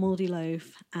was called Moldy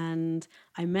Loaf. And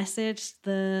I messaged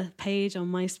the page on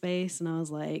MySpace, and I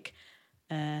was like,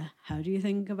 how do you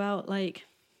think about like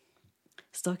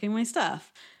stocking my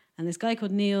stuff? And this guy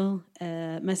called Neil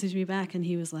messaged me back, and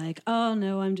he was like, oh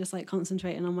no, I'm just like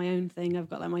concentrating on my own thing. I've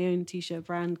got like my own t-shirt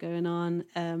brand going on.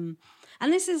 And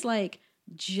this is like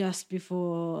just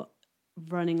before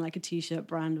running like a t-shirt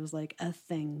brand was like a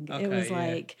thing. Okay, it was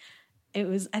like,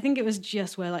 I think it was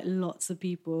just where like lots of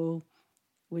people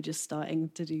were just starting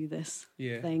to do this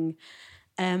thing.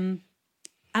 And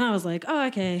I was like, oh,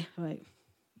 okay, like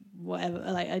whatever.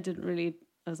 Like I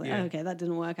was like, oh, okay, that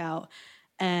didn't work out.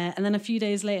 And then a few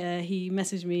days later, he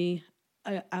messaged me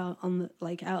out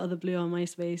of the blue on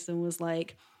MySpace and was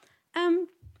like,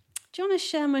 do you want to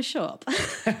share my shop?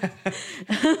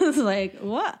 I was like,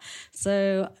 what?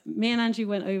 So me and Andrew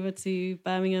went over to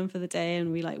Birmingham for the day,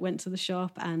 and we like went to the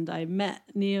shop, and I met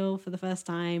Neil for the first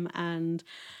time, and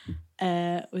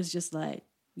was just like,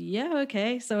 yeah,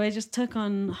 okay. So I just took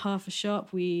on half a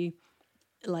shop. We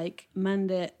like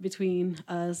manned it between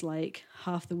us like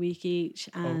half the week each,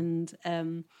 and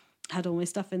had all my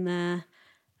stuff in there.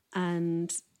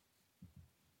 And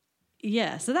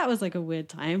yeah, so that was like a weird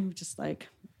time. Just like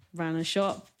ran a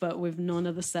shop, but with none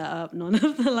of the setup, none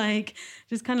of the like,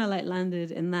 just kind of like landed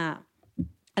in that.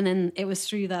 And then it was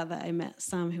through that I met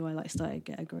Sam, who I like started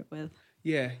Get a Grip with.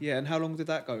 Yeah. And how long did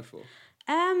that go for?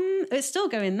 It's still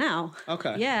going now.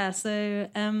 Okay. Yeah, so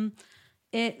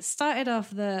it started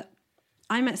off that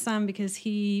I met Sam because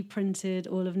he printed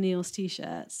all of Neil's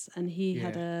t-shirts, and he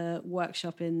had a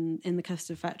workshop in the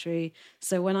Custard Factory.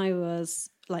 So when I was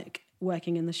like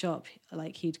working in the shop,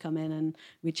 like he'd come in and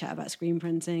we'd chat about screen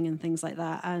printing and things like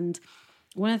that. And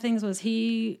one of the things was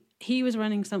he was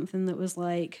running something that was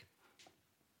like,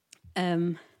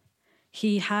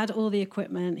 he had all the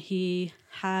equipment, he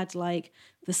had like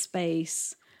the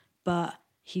space, but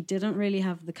he didn't really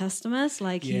have the customers.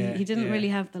 Like he didn't really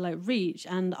have the like reach.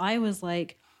 And I was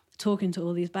like talking to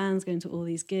all these bands, going to all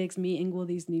these gigs, meeting all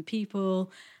these new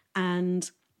people, and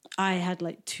I had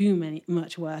like too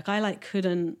much work. I like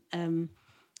couldn't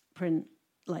print,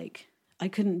 like I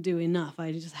couldn't do enough.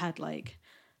 I just had like,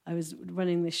 I was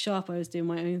running this shop, I was doing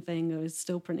my own thing, I was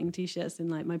still printing t-shirts in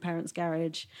like my parents'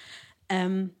 garage.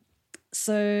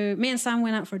 So me and Sam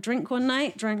went out for a drink one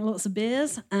night, drank lots of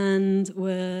beers, and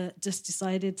were just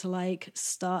decided to like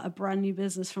start a brand new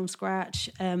business from scratch.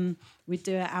 We'd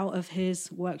do it out of his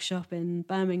workshop in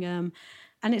Birmingham.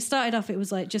 And it started off, it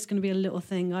was like just going to be a little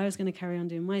thing. I was going to carry on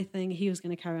doing my thing. He was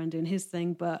going to carry on doing his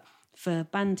thing. But for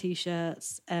band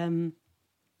t-shirts,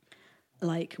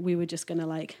 like we were just going to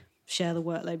like share the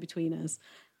workload between us.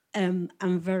 And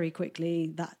very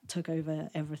quickly that took over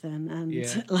everything. And we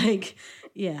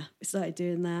started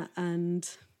doing that. And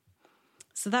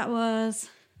so that was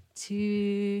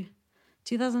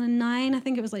 2009. I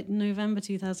think it was like November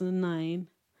 2009.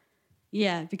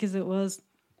 Yeah, because it was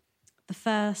the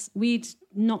first, we'd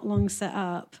not long set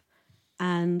up,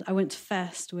 and I went to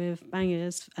Fest with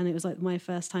Bangers, and it was like my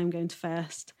first time going to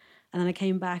Fest. And then I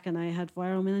came back and I had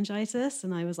viral meningitis,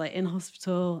 and I was like in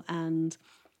hospital, and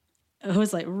I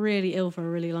was like really ill for a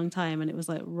really long time, and it was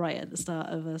like right at the start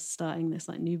of us starting this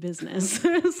like new business.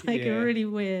 It was like a really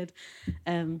weird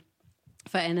footing.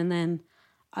 And then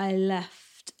I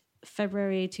left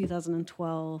February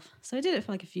 2012. So I did it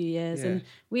for like a few years, and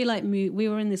we like moved. We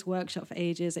were in this workshop for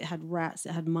ages. It had rats,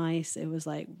 it had mice. It was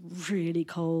like really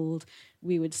cold.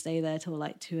 We would stay there till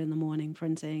like 2 a.m.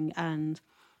 printing, and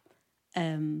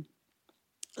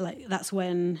like that's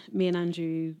when me and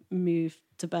Andrew moved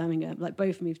to Birmingham, like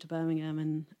both moved to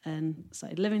Birmingham and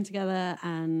started living together.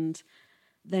 And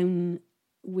then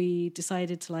we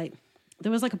decided to like,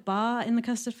 there was like a bar in the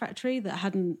Custard Factory that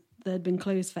had been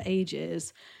closed for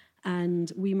ages,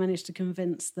 and we managed to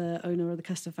convince the owner of the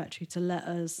Custard Factory to let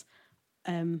us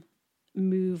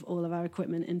move all of our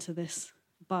equipment into this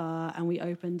bar, and we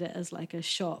opened it as like a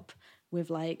shop with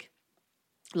like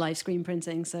live screen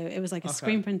printing. So it was like a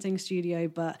screen printing studio,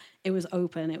 but it was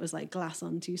open. It was like glass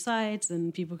on 2 sides,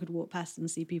 and people could walk past and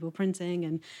see people printing,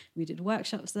 and we did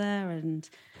workshops there. And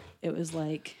it was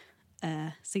like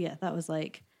that was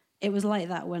like, it was like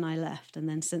that when I left. And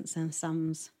then since then,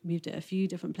 Sam's moved it a few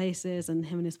different places, and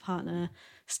him and his partner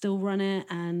still run it,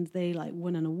 and they like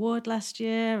won an award last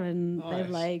year, and they're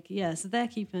like, so they're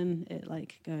keeping it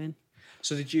like going.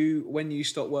 So did you, when you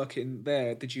stopped working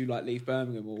there, did you like leave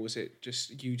Birmingham, or was it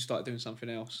just you started doing something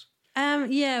else?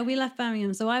 Yeah, we left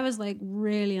Birmingham. So I was like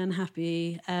really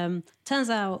unhappy. Turns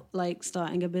out like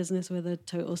starting a business with a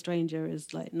total stranger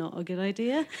is like not a good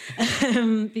idea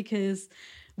because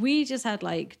we just had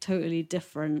like totally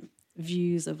different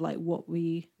views of like what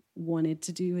we wanted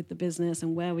to do with the business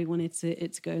and where we wanted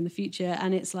it to go in the future.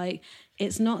 And it's like,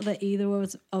 it's not that either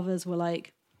of us were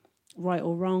like right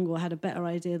or wrong or had a better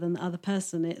idea than the other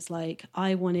person. It's like,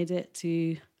 I wanted it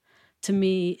to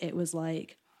me, it was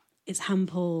like, it's hand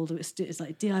pulled, it's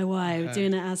like DIY, we're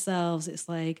doing it ourselves. It's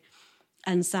like,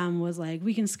 and Sam was like,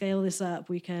 we can scale this up,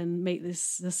 we can make this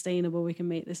sustainable, we can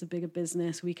make this a bigger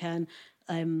business, we can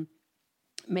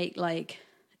make like,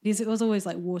 because it was always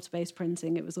like water-based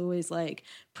printing. It was always like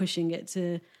pushing it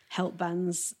to help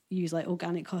bands use like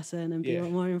organic cotton and be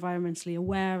more environmentally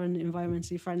aware and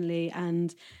environmentally friendly.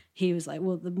 And he was like,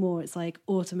 well, the more it's like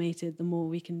automated, the more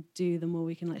we can do, the more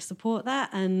we can like support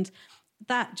that. And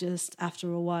that just,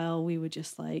 after a while, we were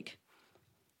just like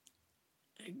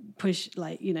push,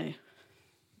 like, you know,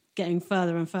 getting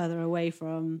further and further away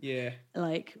from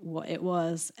like what it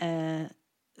was.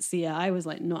 So yeah, I was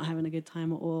like not having a good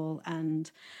time at all.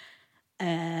 And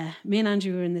me and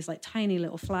Andrew were in this like tiny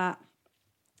little flat.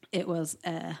 It was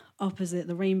opposite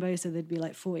the Rainbow, so there'd be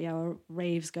like 40-hour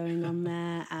raves going on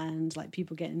there and like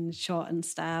people getting shot and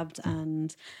stabbed.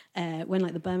 And when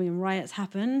like the Birmingham riots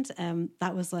happened,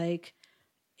 that was like,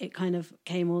 it kind of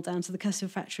came all down to the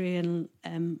custard factory.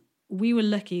 And we were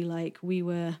lucky, like we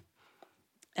were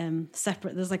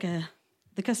separate. There's like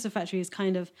the custard factory is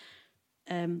kind of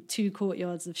 2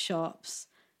 courtyards of shops,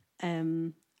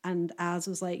 and ours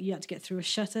was like you had to get through a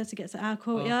shutter to get to our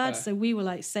courtyard. So we were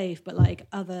like safe, but like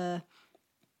other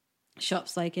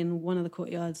shops like in one of the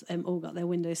courtyards all got their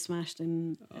windows smashed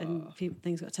and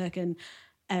things got taken.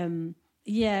 It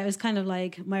was kind of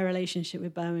like my relationship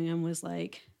with Birmingham was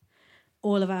like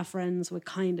all of our friends were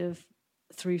kind of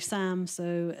through Sam,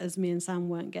 so as me and Sam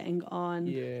weren't getting on,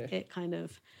 it kind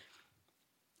of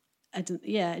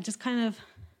it just kind of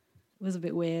was a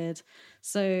bit weird.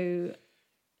 So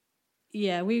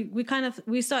yeah,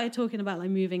 we started talking about like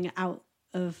moving out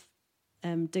of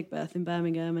Digbeth in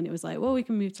Birmingham, and it was like, well, we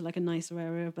can move to like a nicer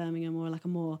area of Birmingham or like a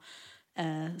more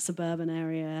suburban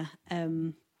area.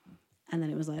 And then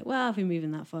it was like, well, if we're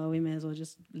moving that far, we may as well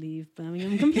just leave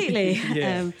Birmingham completely.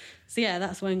 So yeah,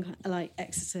 that's when like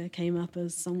Exeter came up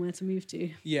as somewhere to move to.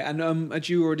 Yeah, and had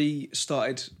you already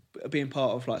started being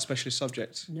part of like Specialist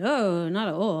Subject? No, not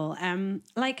at all.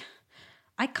 Like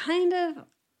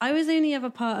I was only ever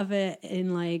part of it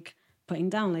in like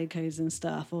putting download codes and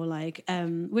stuff, or like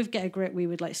with Get a Grip we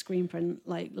would like screen print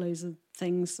like loads of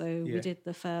things. So we did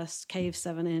the first Cave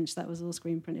 7-inch, that was all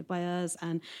screen printed by us,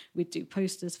 and we'd do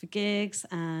posters for gigs.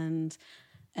 And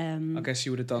I guess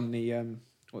you would have done the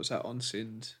what's that,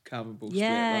 Onsind Calvin Ball split?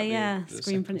 The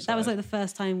screen printed. That was like the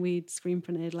first time we'd screen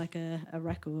printed like a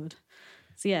record.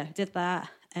 So yeah, did that.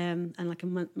 And like a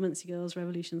Muncie Girls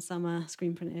Revolution Summer,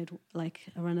 screen printed like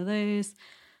a run of those.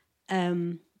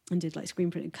 And did like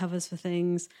screen printed covers for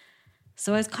things.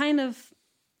 So I was kind of,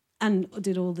 and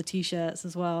did all the t-shirts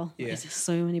as well. Yeah. Like,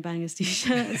 so many bangers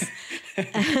t-shirts.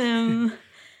 So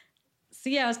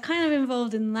yeah, I was kind of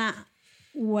involved in that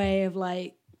way of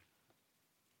like,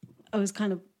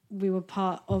 we were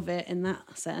part of it in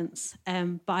that sense.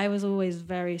 But I was always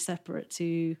very separate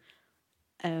to,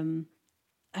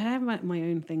 I had my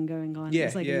own thing going on. It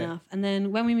was like enough. And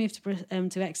then when we moved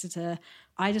to Exeter,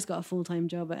 I just got a full-time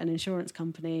job at an insurance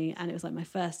company, and it was like my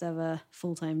first ever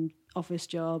full-time office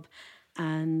job.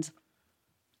 And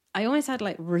I always had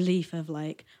like relief of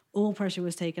like all pressure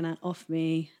was taken off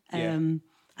me. I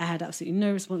had absolutely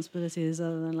no responsibilities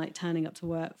other than like turning up to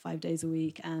work 5 days a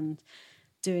week and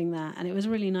doing that. And it was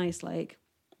really nice, like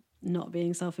not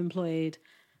being self-employed.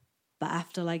 But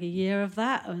after like a year of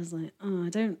that, I was like,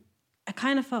 I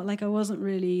kind of felt like I wasn't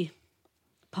really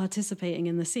participating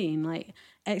in the scene. Like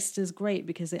Exeter's great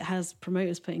because it has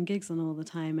promoters putting gigs on all the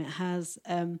time. It has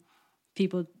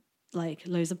people like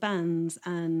loads of bands,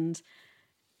 and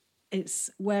it's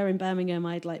where in Birmingham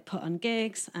I'd like put on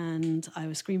gigs and I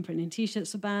was screen printing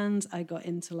t-shirts for bands. I got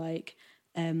into like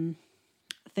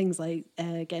things like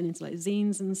getting into like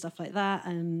zines and stuff like that,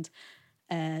 and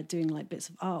doing like bits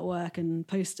of artwork and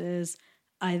posters.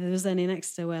 There was then in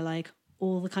Exeter where like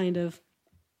all the kind of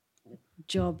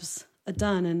jobs are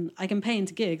done, and I can pay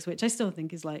into gigs, which I still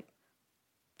think is like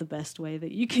the best way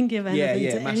that you can give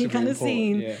anything to any kind of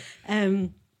scene.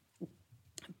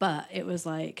 But it was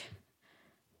like,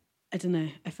 I don't know,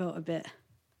 I felt a bit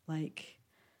like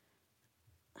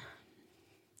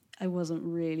I wasn't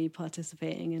really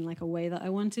participating in like a way that I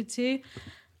wanted to.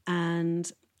 And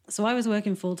so I was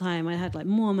working full time. I had like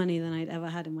more money than I'd ever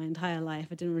had in my entire life.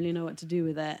 I didn't really know what to do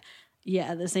with it.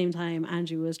 Yet at the same time,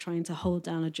 Andrew was trying to hold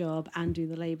down a job and do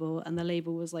the label, and the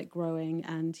label was like growing,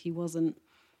 and he wasn't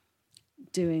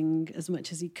doing as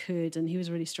much as he could, and he was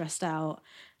really stressed out.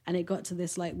 And it got to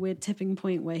this like weird tipping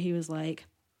point where he was like,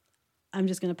 I'm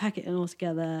just going to pack it in all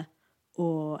together,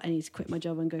 or I need to quit my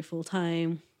job and go full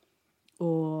time,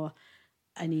 or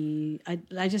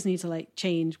I just need to like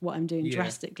change what I'm doing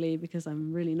drastically because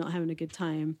I'm really not having a good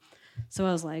time. So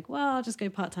I was like, well, I'll just go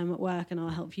part-time at work and I'll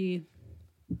help you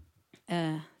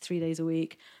 3 days a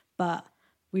week. But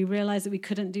we realized that we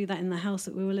couldn't do that in the house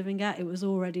that we were living at. It was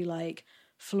already like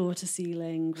floor to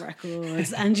ceiling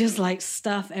records and just like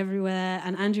stuff everywhere.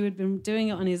 And Andrew had been doing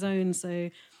it on his own.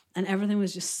 And everything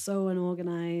was just so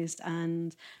unorganized.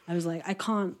 And I was like, I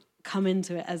can't come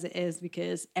into it as it is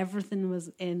because everything was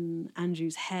in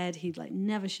Andrew's head. He'd like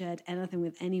never shared anything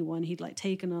with anyone. He'd like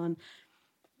taken on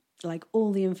like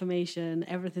all the information,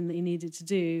 everything that he needed to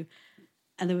do.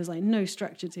 And there was like no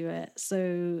structure to it.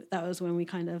 So that was when we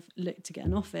kind of looked to get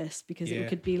an office because it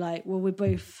could be like, well, we're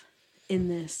both in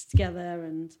this together.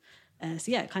 And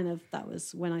that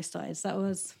was when I started. So that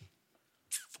was...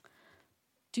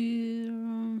 I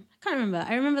can't remember.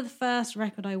 I remember the first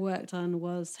record I worked on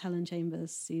was Helen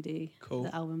Chambers' CD, the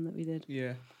album that we did.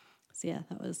 Yeah. So yeah,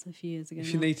 that was a few years ago.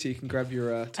 If you need to, you can grab your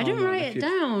timeline. I didn't write it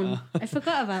down. I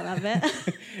forgot about that bit.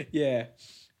 Yeah.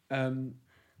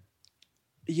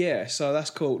 So that's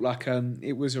cool. Like,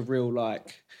 it was a real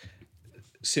like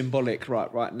symbolic.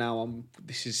 Right now,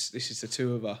 this is the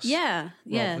two of us. Yeah,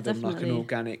 rather than definitely. like an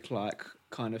organic like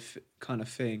kind of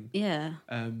thing. Yeah.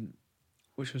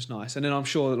 Which was nice. And then I'm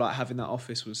sure that like having that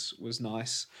office was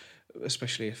nice,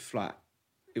 especially if like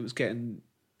it was getting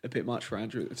a bit much for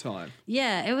Andrew at the time.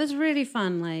 Yeah, it was really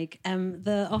fun. Like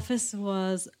the office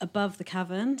was above the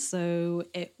cavern, so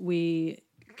we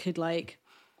could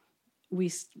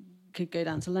go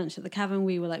down to lunch at the cavern.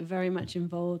 We were like very much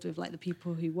involved with like the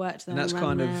people who worked there. And that's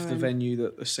kind of the venue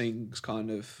that the scene's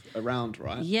kind of around,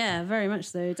 right? Yeah, very much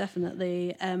so,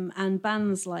 definitely. And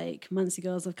bands like Muncie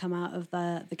Girls have come out of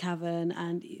the cavern,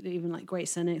 and even like Great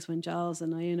Cynics when Giles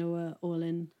and Iona were all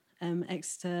in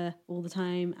Exeter all the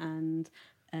time. And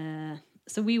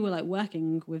so we were like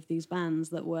working with these bands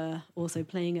that were also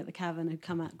playing at the cavern, had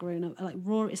come out, grown up. Like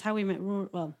Rory, it's how we met Rory.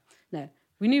 Well, no.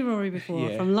 We knew Rory before,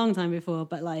 from a long time before,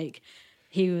 but like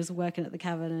he was working at the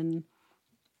cavern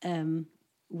and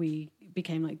we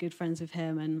became like good friends with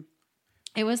him. And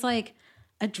it was like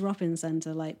a drop-in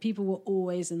centre. Like people were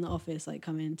always in the office, like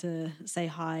coming to say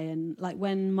hi. And like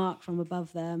when Mark from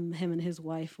above them, him and his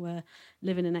wife were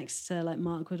living in Exeter, like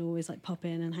Mark would always like pop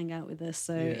in and hang out with us.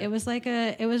 So it was like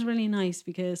it was really nice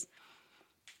because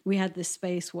we had this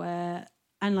space where,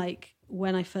 and like,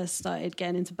 when I first started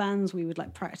getting into bands, we would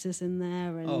like practice in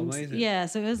there. And amazing. Yeah,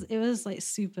 so it was like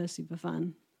super, super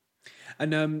fun.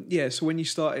 And so when you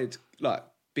started like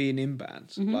being in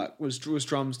bands, like was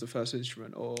drums the first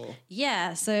instrument or?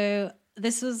 Yeah, so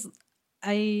this was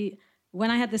when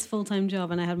I had this full-time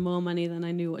job and I had more money than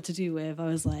I knew what to do with, I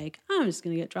was like, I'm just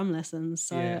going to get drum lessons.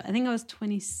 So I think I was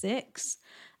 26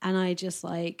 and I just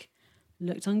like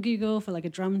looked on Google for like a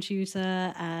drum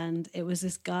tutor, and it was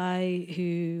this guy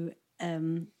who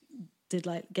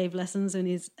gave lessons in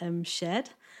his shed.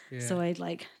 So I'd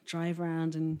like drive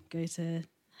around and go to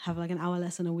have like an hour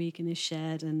lesson a week in his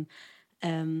shed. And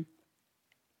so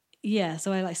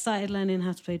I like started learning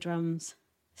how to play drums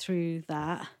through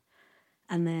that.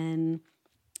 And then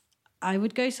I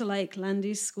would go to like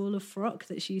Landy's School of Frock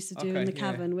that she used to do in the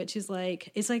cavern, which is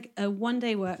like, it's like a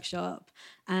 1-day workshop,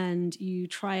 and you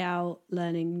try out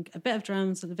learning a bit of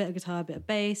drums, a bit of guitar, a bit of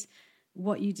bass.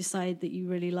 What you decide that you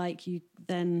really like, you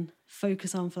then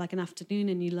focus on for like an afternoon,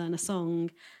 and you learn a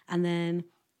song, and then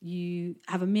you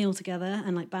have a meal together,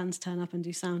 and like bands turn up and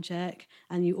do sound check,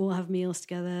 and you all have meals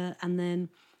together, and then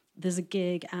there's a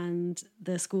gig, and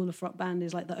the School of Rock band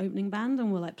is like the opening band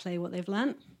and will like play what they've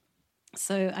learnt.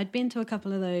 So I'd been to a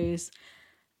couple of those,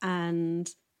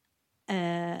 and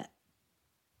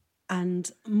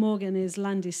Morgan is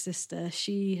Landy's sister.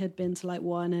 She had been to like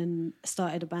one and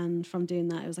started a band from doing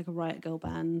that. It was like a Riot Girl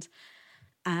band.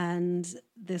 And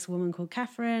this woman called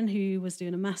Catherine, who was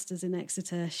doing a master's in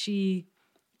Exeter, she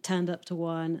turned up to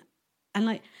one. And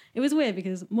like, it was weird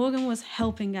because Morgan was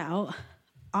helping out.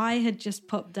 I had just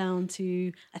popped down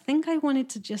to, I think I wanted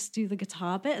to just do the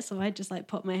guitar bit. So I just like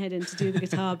popped my head in to do the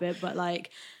guitar bit, but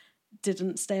like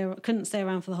couldn't stay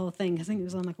around for the whole thing. I think it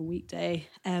was on like a weekday.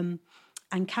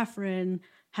 And Catherine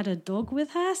had a dog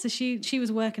with her, so she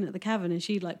was working at the cavern, and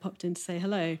she like popped in to say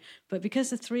hello. But because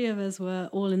the three of us were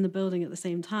all in the building at the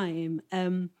same time,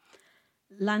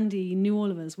 Landy knew all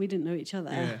of us. We didn't know each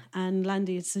other. Yeah. And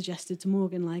Landy had suggested to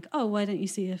Morgan, like, oh, why don't you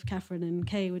see if Catherine and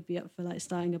Kay would be up for like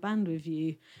starting a band with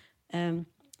you?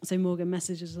 So Morgan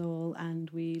messaged us all and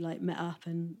we like met up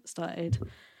and started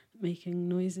making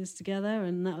noises together.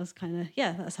 And that was kind of,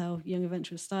 that's how Young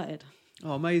Adventurers started.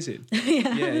 Oh, amazing.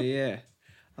 Yeah. Yeah.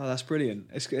 Oh, that's brilliant.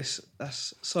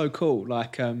 That's so cool.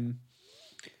 Like, because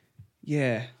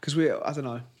I don't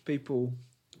know, people,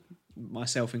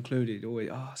 myself included, always,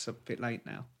 it's a bit late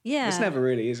now. Yeah. It's never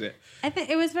really, is it? I think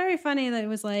it was very funny that it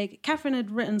was like Catherine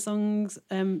had written songs,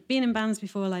 been in bands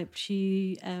before, like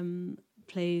she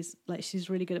plays, like she's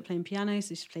really good at playing piano, so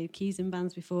she's played keys in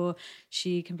bands before.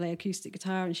 She can play acoustic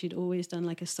guitar and she'd always done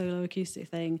like a solo acoustic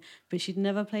thing, but she'd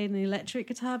never played an electric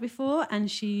guitar before,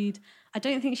 and I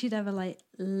don't think she'd ever like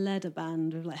led a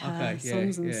band with like her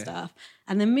songs and stuff.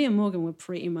 And then me and Morgan were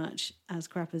pretty much as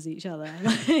crap as each other.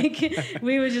 Like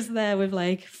we were just there with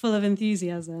like full of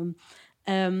enthusiasm.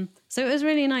 So it was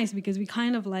really nice because we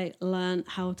kind of like learned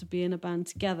how to be in a band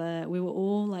together. We were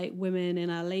all like women in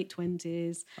our late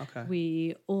 20s. Okay.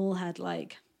 We all had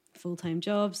like full-time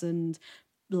jobs and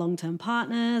long-term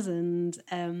partners, and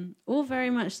all very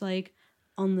much like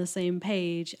on the same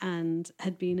page, and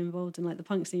had been involved in like the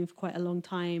punk scene for quite a long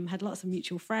time, had lots of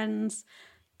mutual friends.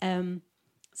 So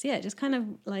yeah, it just kind of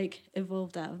like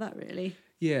evolved out of that, really.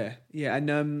 Yeah.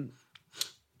 And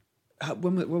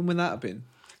when would that have been?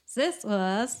 So this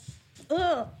was... I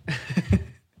can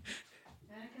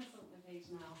sort my page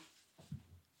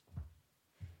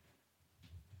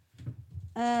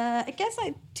now. I guess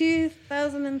like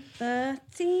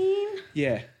 2013.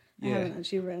 Yeah. I haven't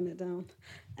actually written it down.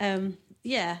 And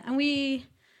we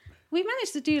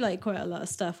managed to do like quite a lot of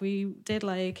stuff. We did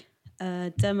like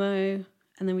a demo,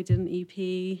 and then we did an EP.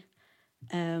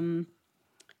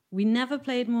 We never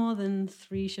played more than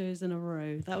 3 shows in a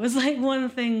row. That was like one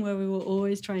thing where we were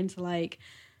always trying to like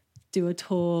do a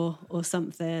tour or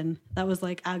something. That was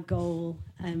like our goal,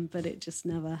 but it just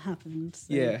never happened.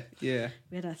 So Yeah.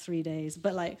 we had our 3 days,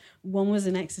 but like one was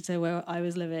in Exeter where I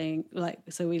was living, like,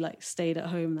 so we like stayed at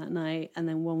home that night, and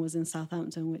then one was in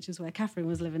Southampton, which is where Catherine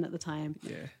was living at the time.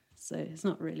 Yeah. So it's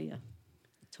not really a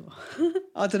tour.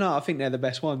 I don't know. I think they're the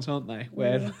best ones, aren't they?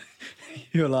 Where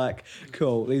you're like,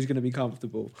 cool, these are going to be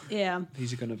comfortable. Yeah.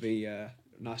 These are going to be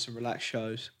nice and relaxed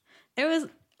shows. It was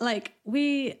like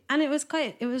it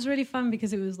was really fun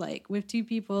because it was like with 2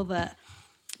 people that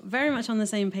very much on the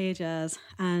same page as,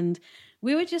 and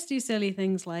we would just do silly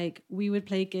things like we would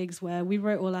play gigs where we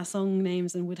wrote all our song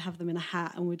names and would have them in a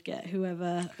hat, and would get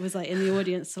whoever was like in the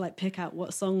audience to like pick out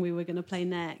what song we were going to play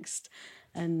next,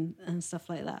 and stuff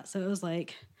like that. So it was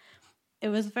like, it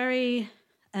was very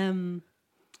like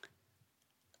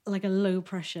a low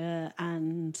pressure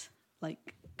and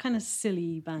like kind of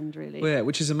silly band, really. Well, yeah,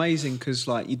 which is amazing because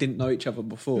like you didn't know each other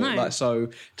before. No. Like, so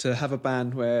to have a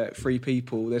band where 3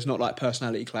 people, there's not like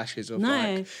personality clashes of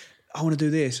like, I want to do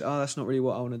this. Oh, that's not really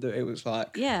what I want to do. It was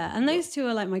like, yeah, and those 2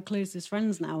 are like my closest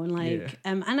friends now, and like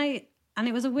and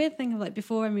it was a weird thing of like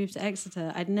before I moved to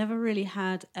Exeter, I'd never really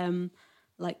had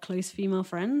like close female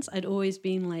friends. I'd always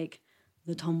been like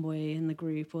the tomboy in the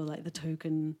group, or like the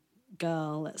token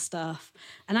girl at stuff,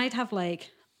 and I'd have like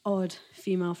odd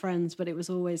female friends, but it was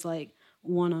always like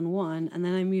one-on-one. And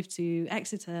then I moved to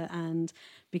Exeter and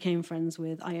became friends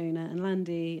with Iona and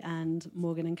Landy and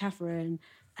Morgan and Catherine,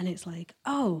 and it's like,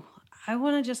 oh, I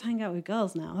want to just hang out with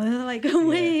girls now. They're like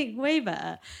way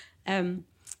better. So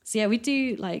yeah, we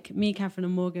do like, me, Catherine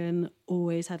and Morgan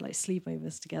always had like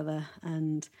sleepovers together,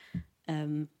 and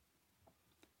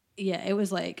it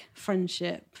was like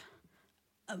friendship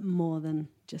more than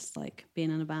just like being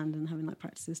in a band and having like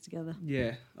practices together.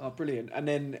 yeah, oh, brilliant. And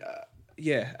then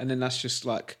and then that's just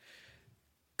like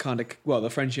kind of, well, the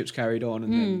friendships carried on,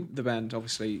 and then the band,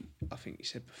 obviously, I think you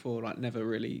said before, like never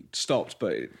really stopped,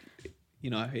 but it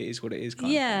is what it is,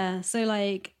 kind of. So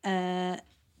like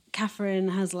Catherine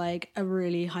has like a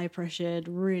really high pressured,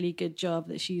 really good job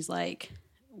that she's like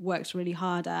works really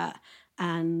hard at,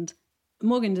 and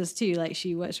Morgan does too. Like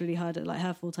she works really hard at like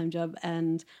her full-time job,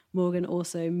 and Morgan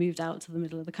also moved out to the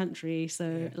middle of the country,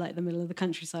 so like the middle of the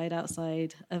countryside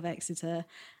outside of Exeter,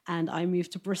 and I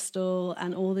moved to Bristol,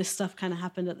 and all this stuff kind of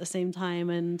happened at the same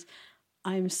time, and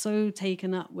I'm so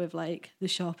taken up with like the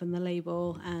shop and the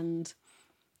label and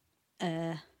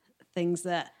things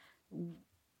that,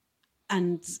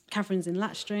 and Catherine's in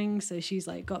Latchstring, so she's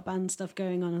like got band stuff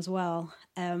going on as well.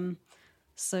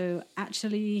 So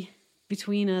actually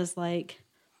between us, like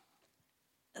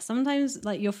sometimes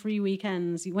like your free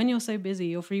weekends, when you're so busy,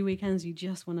 your free weekends, you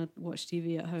just want to watch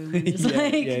TV at home. And it's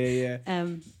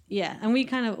and we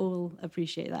kind of all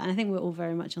appreciate that, and I think we're all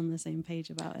very much on the same page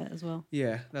about it as well.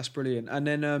 Yeah, that's brilliant. And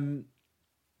then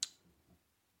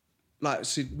like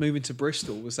so moving to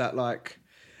Bristol, was that like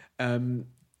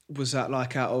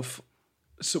out of,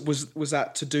 so was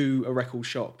that to do a record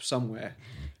shop somewhere?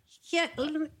 Yeah,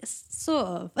 sort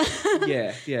of.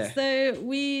 Yeah. So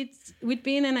we'd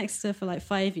been in Exeter for like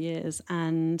 5 years,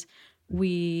 and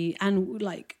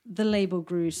like the label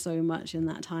grew so much in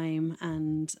that time,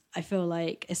 and I feel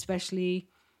like especially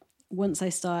once I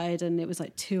started and it was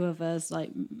like two of us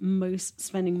like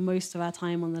spending most of our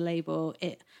time on the label,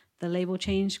 the label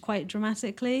changed quite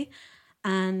dramatically,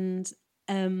 and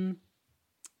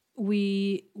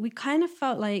we kind of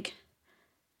felt like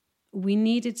we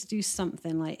needed to do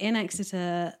something. Like in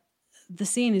Exeter, the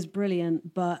scene is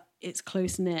brilliant, but it's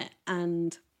close knit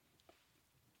and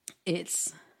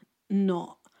it's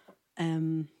not.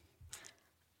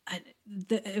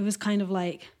 It was kind of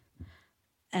like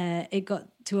it got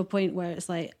to a point where it's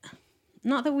like,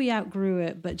 not that we outgrew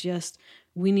it, but just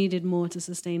we needed more to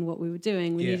sustain what we were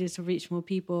doing. We needed to reach more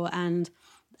people, and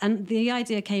the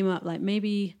idea came up like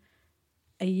maybe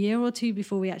a year or two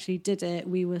before we actually did it.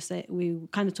 We were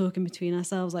kind of talking between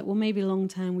ourselves like, well, maybe long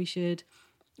term we should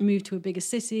move to a bigger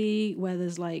city where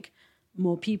there's like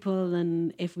more people,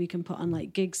 and if we can put on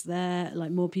like gigs there,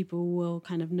 like more people will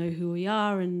kind of know who we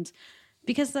are. And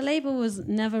because the label was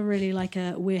never really like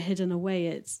we're hidden away,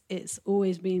 it's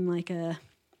always been like a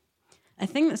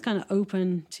thing that's kind of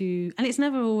open to, and it's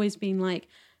never always been like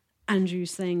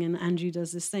Andrew's thing and Andrew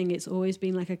does this thing. It's always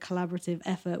been like a collaborative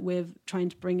effort with trying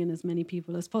to bring in as many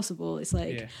people as possible. It's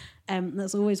like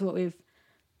that's always what we've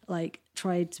like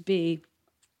tried to be.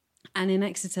 And in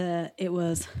Exeter, it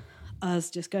was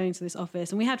us just going to this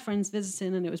office, and we had friends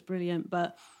visiting, and it was brilliant,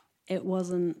 but it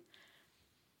wasn't.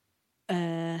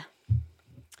 I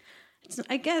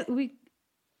guess we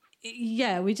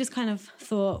just kind of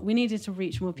thought we needed to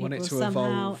reach more people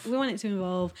somehow. We wanted to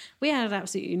evolve. We had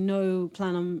absolutely no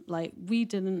plan on, like, we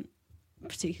didn't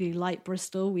particularly like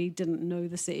Bristol. We didn't know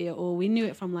the city at all. We knew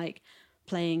it from like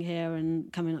playing here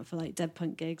and coming up for like Dead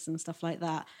Punk gigs and stuff like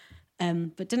that.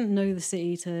 But didn't know the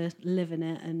city to live in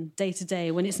it and day to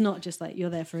day, when it's not just like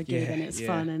you're there for a gig and it's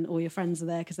fun and all your friends are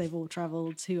there because they've all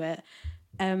travelled to it.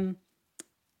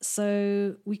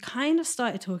 So we kind of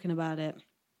started talking about it,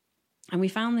 and we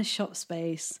found this shop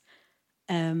space,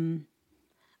 and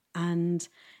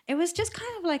it was just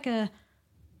kind of like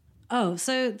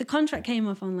so the contract came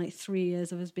up on like 3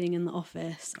 years of us being in the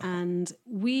office, and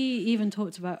we even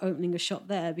talked about opening a shop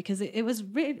there because it was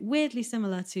weirdly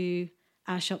similar to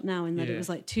our shop now in that it was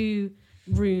like 2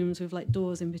 rooms with like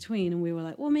doors in between, and we were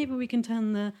like, well, maybe we can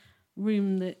turn the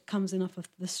room that comes in off of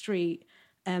the street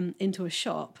into a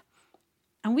shop.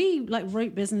 And we like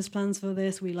wrote business plans for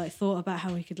this. We like thought about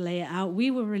how we could lay it out.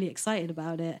 We were really excited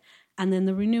about it. And then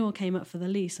the renewal came up for the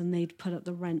lease, and they'd put up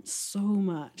the rent so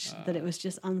much that it was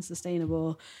just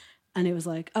unsustainable. And it was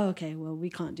like, oh, okay, well, we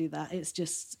can't do that. It's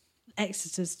just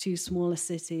Exeter's too small a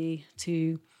city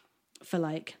for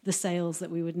like the sales that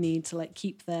we would need to like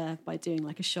keep there by doing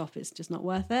like a shop. It's just not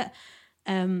worth it.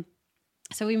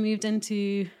 So we moved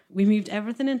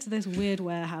everything into this weird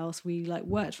warehouse. We like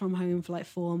worked from home for like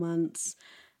 4 months.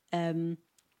 And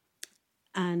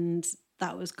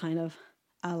that was kind of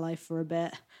our life for a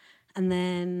bit. And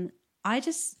then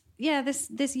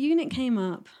this unit came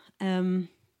up. And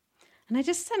I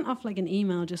just sent off like an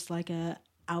email, just like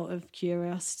out of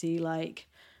curiosity, like,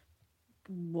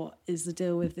 what is the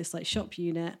deal with this like shop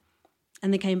unit?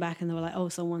 And they came back and they were like, oh,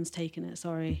 someone's taken it,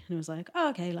 sorry. And it was like, oh,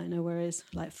 okay, like no worries,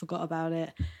 like forgot about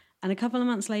it. And a couple of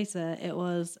months later, it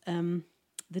was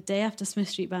the day after Smith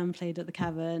Street Band played at the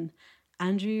Cavern.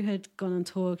 Andrew had gone on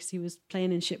tour because he was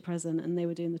playing in Ship Present and they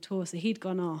were doing the tour. So he'd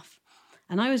gone off.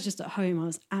 And I was just at home. I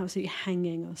was absolutely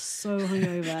hanging. I was so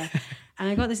hungover. And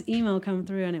I got this email come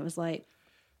through and it was like,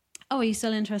 oh, are you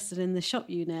still interested in the shop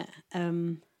unit?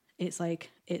 It's like,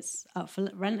 it's up for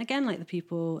rent again. Like the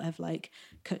people have like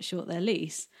cut short their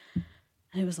lease.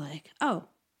 And it was like, oh,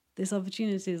 this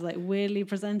opportunity is like weirdly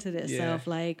presented itself.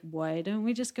 Like, why don't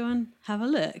we just go and have a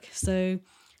look? So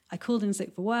I called in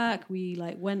sick for work. We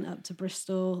like went up to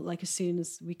Bristol, like as soon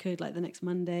as we could, like the next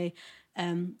Monday,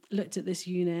 looked at this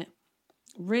unit,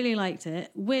 really liked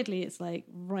it. Weirdly, it's like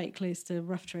right close to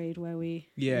Rough Trade where we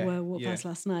walked past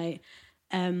last night.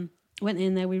 Went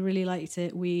in there, we really liked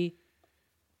it. We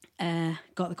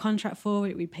got the contract for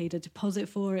it. We paid a deposit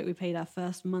for it. We paid our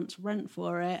first month's rent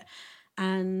for it.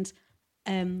 And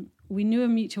we knew a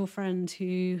mutual friend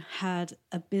who had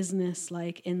a business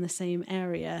like in the same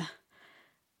area.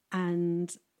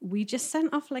 And we just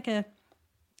sent off like a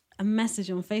message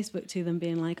on Facebook to them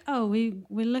being like, oh, we're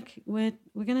going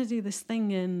to do this thing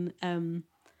in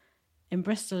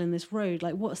Bristol in this road.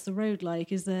 Like, what's the road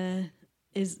like? Is there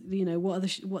is, you know,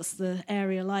 what's the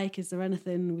area like? Is there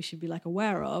anything we should be like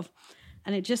aware of?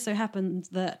 And it just so happened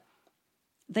that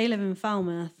they live in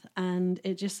Falmouth, and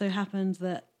it just so happened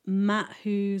that Matt,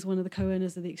 who's one of the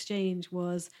co-owners of the Exchange,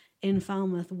 was in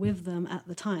Falmouth with them at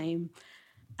the time.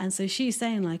 And so she's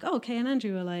saying like, oh, Kay and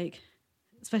Andrew are like,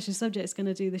 Special Subject's going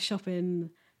to do the shop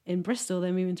in Bristol.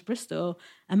 They're moving to Bristol.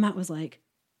 And Matt was like,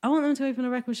 I want them to open a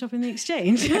record shop in the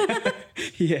Exchange.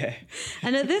 Yeah.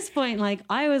 And at this point, like,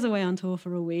 I was away on tour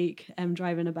for a week,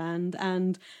 driving a band,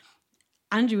 and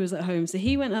Andrew was at home. So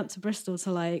he went up to Bristol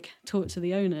to like talk to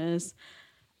the owners.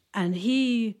 And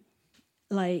he,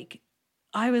 like,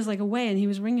 I was like away, and he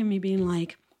was ringing me being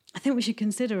like, I think we should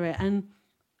consider it. And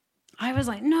I was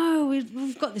like, no,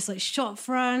 we've got this like shop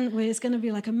front where it's going to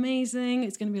be like amazing.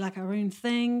 It's going to be like our own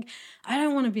thing. I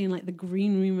don't want to be in like the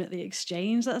green room at the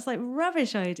Exchange. That's like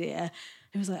rubbish idea.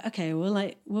 It was like, okay,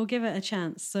 we'll give it a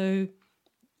chance. So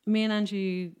me and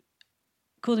Andrew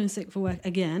called in sick for work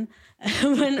again,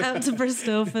 went out to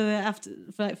Bristol for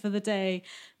the day,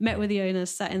 met with the owners,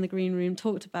 sat in the green room,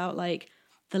 talked about like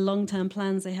the long-term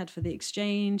plans they had for the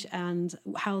Exchange and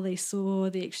how they saw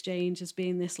the Exchange as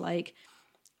being this like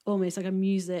almost like a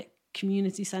music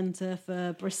community centre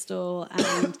for Bristol.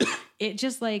 And it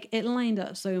just like, it lined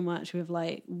up so much with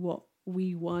like what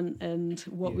we want and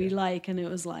what we like. And it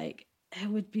was like, it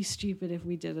would be stupid if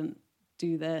we didn't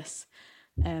do this.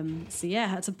 So yeah, I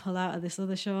had to pull out of this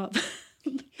other shop.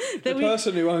 The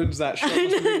person who owns that shop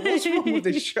must be like, what's wrong with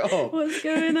this shop? What's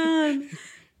going on?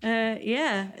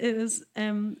 Yeah, it was,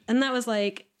 and that was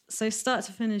like, so start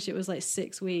to finish, it was like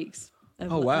 6 weeks.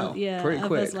 Oh wow! Pretty quick.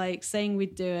 Of us like saying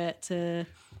we'd do it to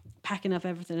packing up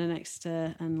everything in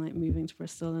Exeter and like moving to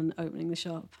Bristol and opening the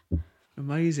shop.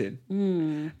 Amazing.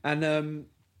 And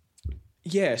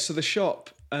yeah, so the shop.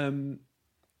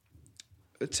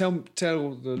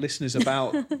 Tell the listeners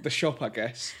about the shop, I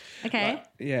guess. Okay. Like,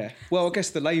 yeah. Well, I guess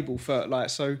the label for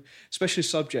like, so Special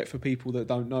Subject for people that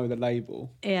don't know the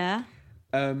label. Yeah.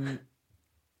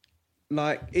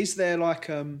 Like, is there like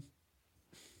a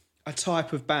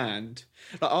type of band?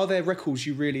 Like, are there records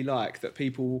you really like that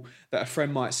a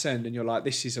friend might send and you're like,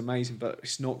 this is amazing, but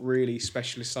it's not really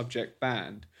Specialist Subject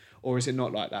band? Or is it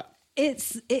not like that?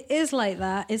 It is like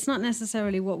that. It's not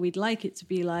necessarily what we'd like it to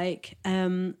be like.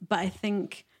 But I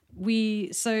think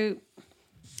we're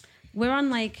on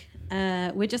like,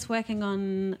 we're just working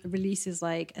on releases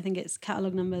like, I think it's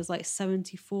catalogue numbers like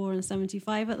 74 and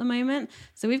 75 at the moment.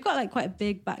 So we've got like quite a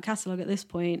big back catalogue at this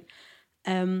point.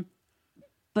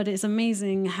 But it's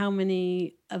amazing how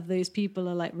many of those people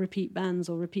are like repeat bands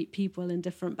or repeat people in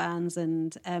different bands.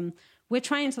 And we're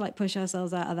trying to like push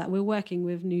ourselves out of that. We're working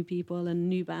with new people and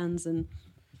new bands and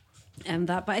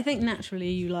that. But I think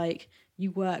naturally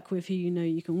you work with who you know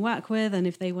you can work with. And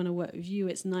if they want to work with you,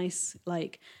 it's nice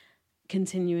like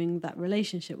continuing that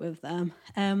relationship with them.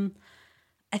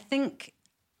 I think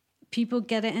people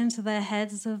get it into their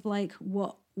heads of like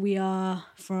what we are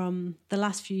from the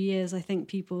last few years. I think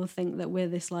people think that we're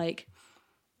this like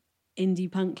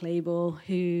indie punk label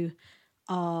who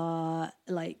are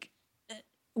like,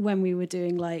 when we were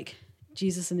doing like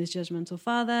Jesus and His Judgmental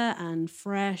Father and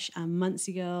Fresh and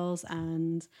Muncie Girls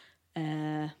and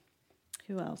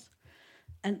who else?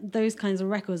 And those kinds of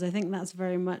records, I think that's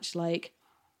very much like,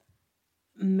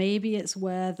 maybe it's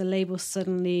where the label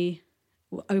suddenly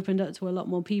opened up to a lot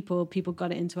more people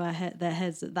got it into their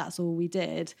heads that that's all we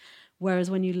did.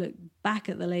 Whereas when you look back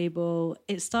at the label,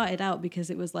 it started out because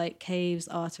it was like Caves,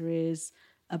 Arteries,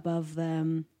 Above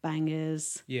Them,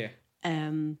 Bangers,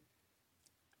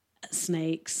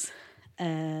 Snakes,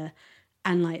 and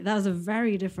like that was a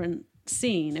very different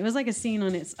scene. It was like a scene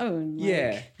on its own.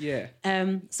 Like,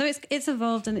 so it's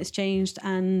evolved and it's changed,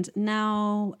 and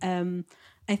now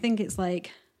I think it's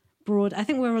like broad. I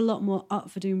think we're a lot more up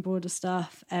for doing broader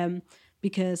stuff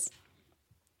because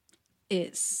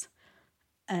it's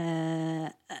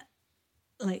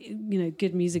like, you know,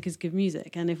 good music is good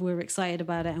music, and if we're excited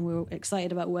about it and we're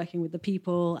excited about working with the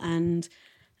people and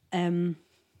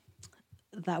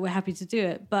that, we're happy to do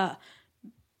it. But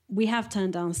we have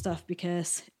turned down stuff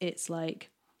because it's like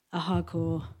a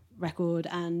hardcore record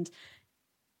and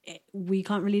we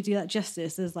can't really do that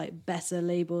justice. There's like better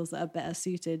labels that are better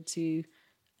suited to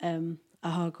a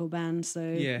hardcore band, so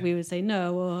we would say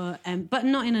no, or but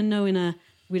not in a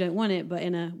we don't want it, but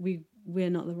in a we're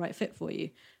not the right fit for you.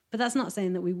 But that's not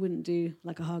saying that we wouldn't do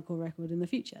like a hardcore record in the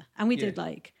future. And we did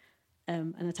like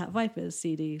an Attack Vipers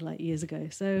CD like years ago,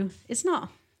 so it's not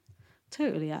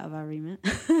totally out of our remit.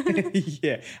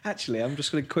 Yeah, actually, I'm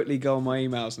just going to quickly go on my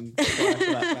emails and reply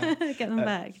to that band. Get them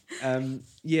back.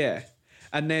 Yeah,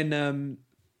 and then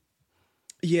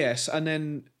yes, and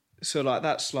then So like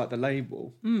that's like the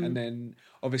label, and then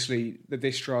obviously the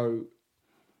distro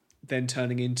then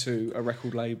turning into a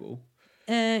record label.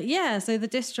 Yeah, so the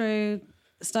distro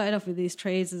started off with these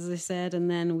trades, as I said,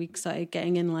 and then we started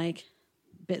getting in like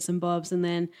bits and bobs, and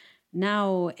then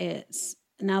now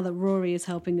that Rory is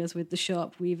helping us with the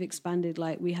shop, we've expanded.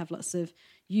 Like we have lots of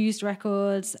used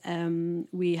records,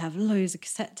 we have loads of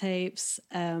cassette tapes,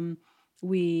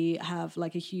 we have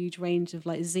like a huge range of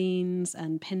like zines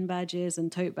and pin badges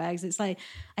and tote bags. It's like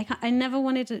I never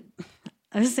wanted to.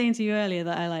 I was saying to you earlier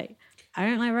that I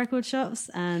don't like record shops,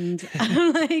 and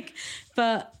I'm like,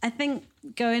 but I think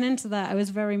going into that, I was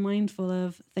very mindful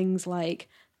of things like,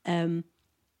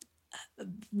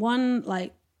 one,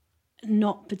 like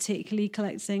not particularly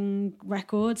collecting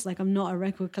records. Like I'm not a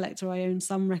record collector. I own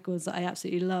some records that I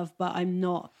absolutely love, but I'm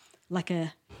not like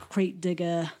a crate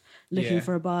digger looking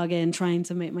for a bargain, trying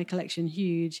to make my collection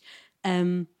huge.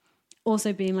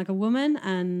 Also being like a woman,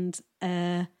 and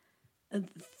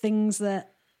things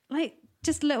that like,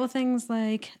 just little things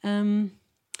like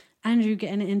Andrew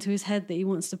getting it into his head that he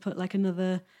wants to put like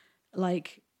another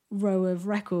like row of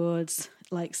records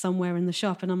like somewhere in the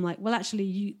shop, and I'm like, well,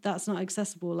 actually that's not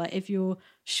accessible. Like if you're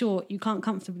short, you can't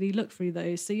comfortably look through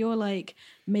those, so you're like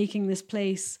making this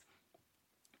place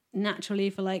naturally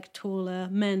for like taller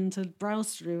men to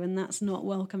browse through, and that's not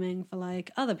welcoming for like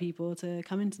other people to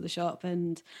come into the shop.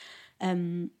 And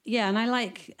and I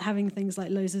like having things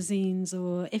like loads of zines,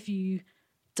 or if you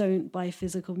don't buy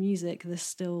physical music, there's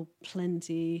still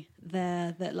plenty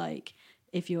there that like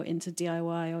if you're into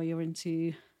DIY or you're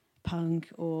into punk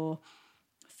or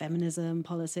feminism,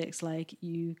 politics, like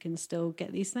you can still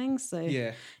get these things. So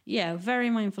yeah, very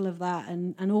mindful of that,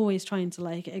 and always trying to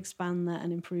like expand that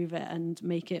and improve it and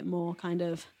make it more kind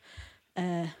of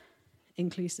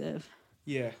inclusive.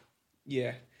 Yeah,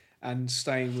 and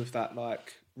staying with that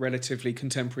like relatively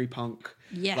contemporary punk,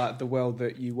 like the world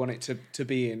that you want it to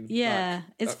be in. Yeah, like,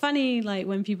 it's funny like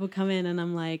when people come in and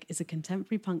I'm like, it's a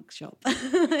contemporary punk shop.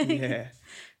 Like,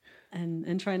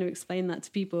 and trying to explain that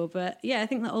to people. But yeah, I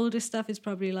think the oldest stuff is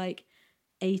probably like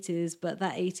 80s, but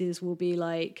that 80s will be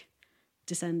like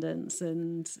Descendants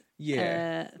and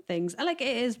things. I like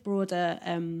it is broader.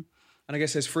 And I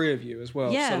guess there's three of you as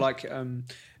well. Yeah. So like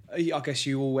I guess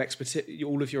you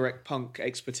all of your punk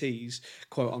expertise,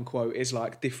 quote unquote, is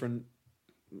like different.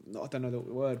 I don't know the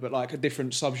word, but like a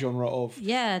different subgenre of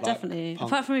like, definitely.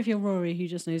 Punk. Apart from if you're Rory, who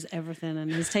just knows everything,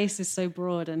 and his taste is so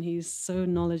broad, and he's so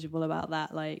knowledgeable about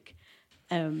that. Like,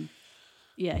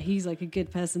 he's like a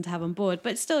good person to have on board.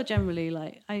 But still, generally,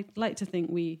 like I like to think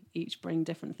we each bring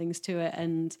different things to it,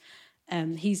 and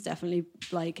he's definitely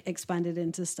like expanded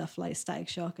into stuff like Static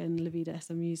Shock and La Vida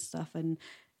SMU stuff, and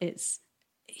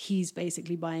he's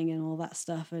basically buying in all that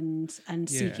stuff and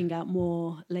seeking out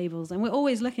more labels, and we're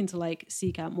always looking to like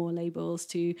seek out more labels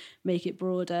to make it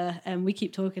broader. And we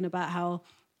keep talking about how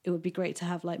it would be great to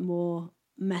have like more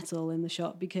metal in the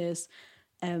shop, because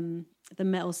the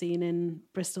metal scene in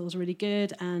Bristol is really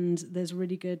good, and there's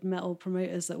really good metal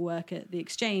promoters that work at the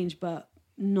Exchange, but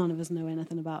none of us know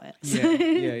anything about it.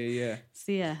 Yeah.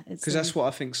 So yeah, it's because that's what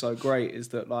I think so great is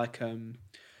that like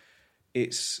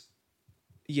it's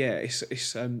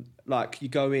like you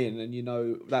go in and you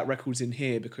know that record's in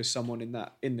here because someone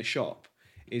in the shop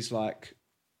is like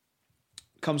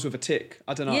comes with a tick.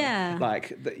 I don't know. Yeah.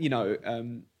 Like you know,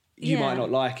 you might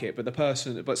not like it,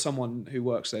 but someone who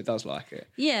works there does like it.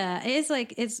 Yeah, it is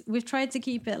like we've tried to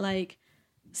keep it like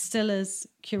still as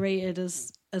curated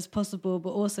as possible, but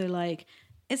also like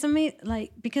it's amazing.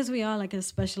 Like because we are like a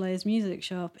specialized music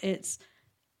shop, it's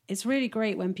really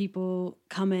great when people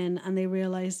come in and they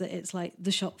realize that it's like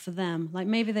the shop for them. Like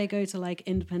maybe they go to like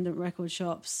independent record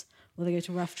shops, or they go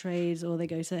to Rough Trades, or they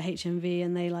go to HMV,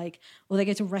 and or they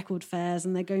go to record fairs,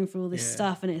 and they're going through all this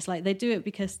stuff, and it's like they do it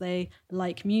because they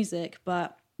like music,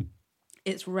 but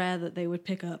it's rare that they would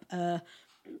pick up a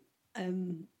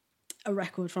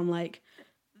record from like,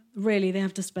 really they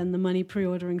have to spend the money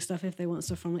pre-ordering stuff if they want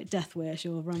stuff from like Death Wish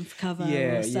or Run for Cover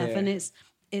or stuff. And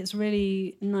it's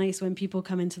really nice when people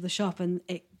come into the shop and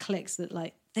it clicks that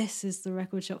like, this is the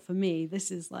record shop for me. This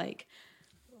is like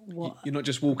what... You're not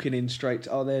just walking in straight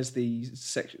to, there's the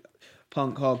section,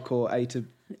 punk, hardcore, A to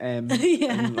M.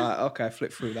 And like, okay,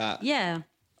 flip through that. Yeah.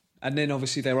 And then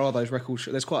obviously there are those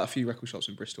there's quite a few record shops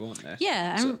in Bristol, aren't there?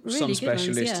 Yeah, so, really some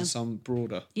specialist and some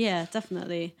broader. Yeah,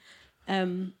 definitely.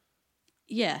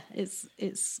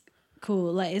 It's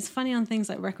cool. Like it's funny on things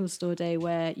like Record Store Day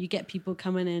where you get people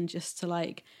coming in just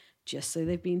so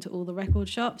they've been to all the record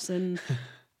shops, and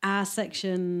our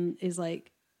section is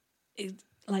like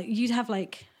you'd have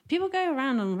like people go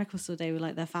around on record store day with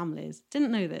like their families. Didn't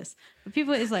know this, but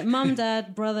people, it's like mum,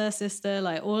 dad, brother, sister,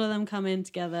 like all of them come in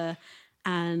together,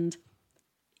 and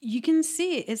you can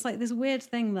see it's like this weird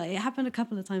thing that it happened a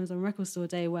couple of times on record store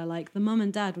day where like the mum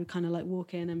and dad would kind of like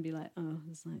walk in and be like, oh,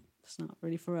 it's not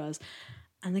really for us.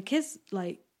 And the kids,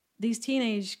 like these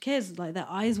teenage kids, like their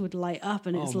eyes would light up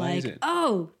and it's like, amazing.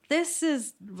 oh, this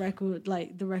is record,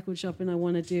 like the record shopping I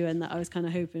want to do and that I was kind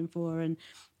of hoping for. And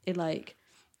it like,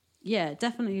 yeah,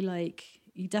 definitely like,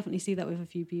 you definitely see that with a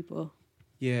few people.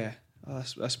 Yeah,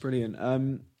 that's brilliant.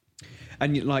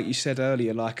 And like you said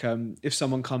earlier, like if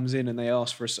someone comes in and they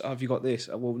ask for us, oh, have you got this?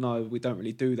 Well, no, we don't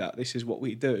really do that. This is what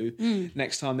we do.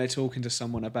 Next time they're talking to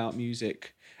someone about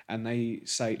music and they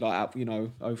say like, you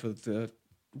know, over the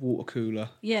water cooler.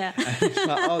 Yeah. And it's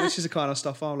like, oh, this is the kind of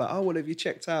stuff I'm like, oh, well, have you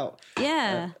checked out?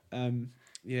 Yeah.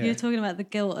 Yeah. You're talking about the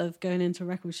guilt of going into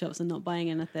record shops and not buying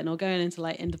anything, or going into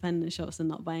like independent shops and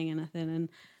not buying anything. And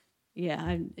yeah,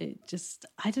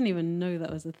 I didn't even know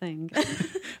that was a thing.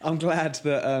 I'm glad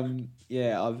that,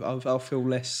 I'll feel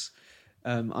less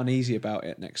uneasy about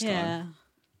it next time.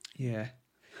 Yeah.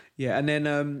 Yeah. And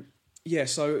then,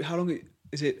 so how long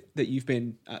is it that you've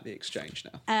been at the Exchange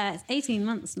now? It's 18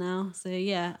 months now. So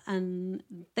yeah, and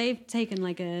they've taken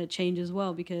like a change as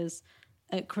well, because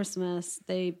at Christmas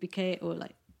they became, or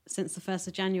like since the 1st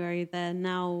of January, they're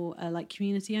now a like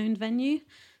community owned venue.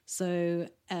 So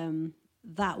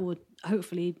that would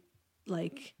hopefully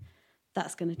like,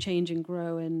 that's going to change and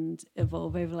grow and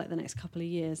evolve over like the next couple of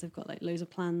years. They've got like loads of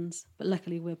plans, but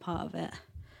luckily we're part of it.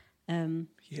 I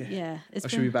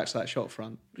should be back to that shop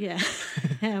front. Yeah.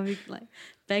 Yeah, we're like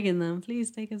begging them,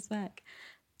 please take us back.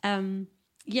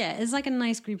 It's like a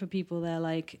nice group of people there.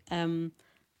 Like,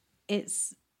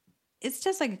 it's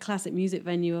just like a classic music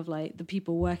venue of like the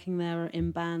people working there are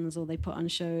in bands, or they put on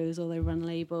shows, or they run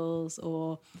labels,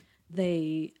 or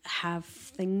they have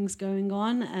things going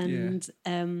on.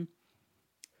 And,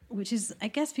 which is, I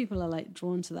guess people are like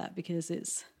drawn to that because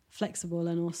it's flexible,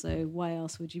 and also why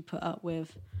else would you put up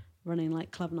with running like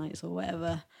club nights or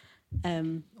whatever,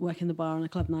 working the bar on a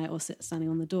club night or standing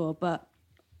on the door. But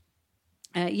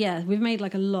we've made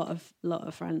like a lot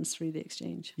of friends through the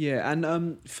Exchange. Yeah,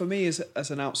 and for me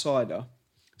as an outsider,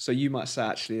 so you might say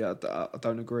actually I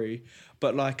don't agree,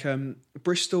 but like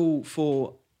Bristol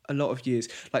for a lot of years,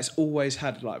 like it's always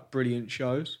had like brilliant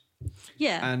shows.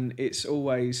 Yeah, and it's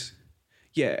always.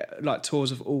 Yeah, like tours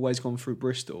have always gone through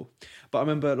Bristol. But I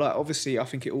remember, like, obviously, I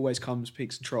think it always comes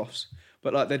peaks and troughs.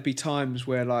 But, like, there'd be times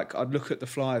where, like, I'd look at the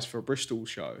flyers for a Bristol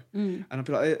show and I'd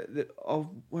be like,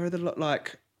 oh, where are the,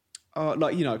 like,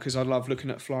 you know, because I love looking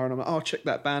at a flyer and I'm like, oh, check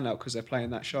that band out because they're playing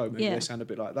that show. Maybe they sound a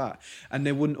bit like that. And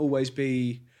there wouldn't always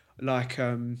be, like,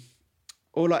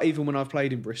 or, like, even when I've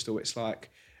played in Bristol, it's,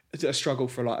 like, a struggle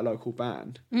for, like, a local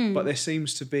band. But there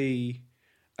seems to be...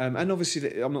 and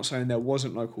obviously, I'm not saying there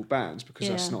wasn't local bands because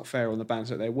that's not fair on the bands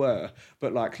that there were.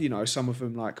 But like, you know, some of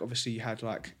them, like obviously, you had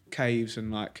like Caves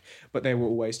and like, but they were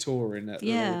always touring. They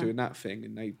were doing that thing,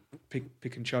 and they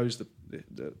pick and chose the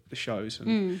shows.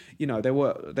 And you know, there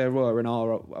were and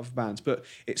are other bands, but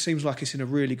it seems like it's in a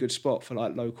really good spot for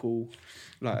like local,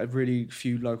 like a really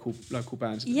few local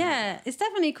bands. Yeah, it's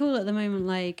definitely cool at the moment.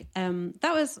 Like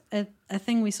that was a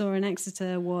thing we saw in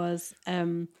Exeter was.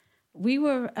 We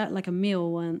were at like a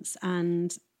meal once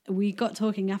and we got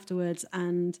talking afterwards,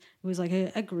 and it was like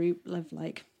a group of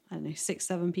like, I don't know,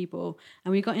 6-7 people.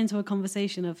 And we got into a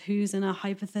conversation of who's in a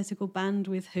hypothetical band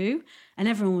with who. And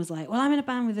everyone was like, well, I'm in a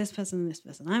band with this person and this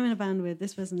person. I'm in a band with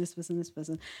this person, this person, this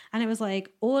person. And it was like,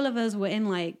 all of us were in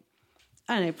like,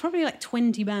 I don't know, probably like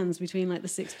 20 bands between like the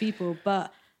 6 people,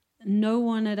 but no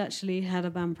one had actually had a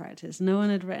band practice. No one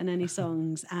had written any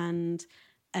songs. And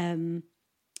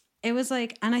it was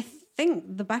like, and I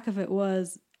think the back of it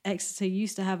was Exeter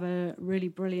used to have a really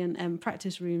brilliant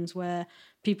practice rooms where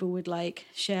people would like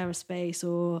share a space,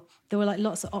 or there were like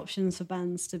lots of options for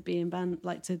bands to be in band,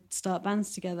 like to start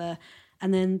bands together.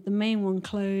 And then the main one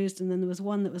closed, and then there was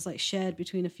one that was like shared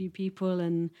between a few people,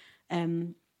 and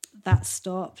that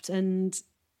stopped. And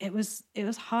it was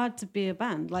hard to be a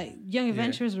band. Like Young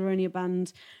Adventurers were only a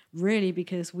band really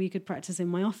because we could practice in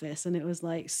my office, and it was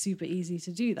like super easy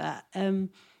to do that.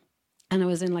 And I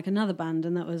was in like another band,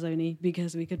 and that was only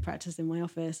because we could practice in my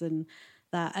office and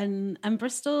that. And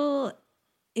Bristol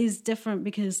is different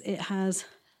because it has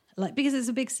like, because it's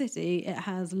a big city, it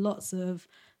has lots of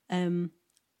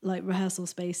like rehearsal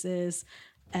spaces.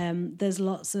 There's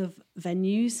lots of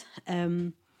venues.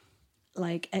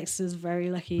 Like Exeter's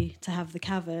very lucky to have the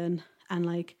Cavern, and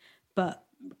like, but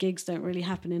gigs don't really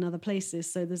happen in other places,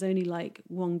 so there's only like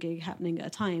one gig happening at a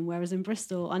time. Whereas in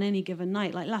Bristol, on any given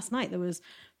night, like last night, there was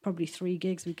probably 3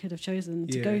 gigs we could have chosen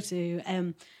to go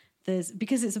to.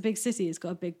 because it's a big city, it's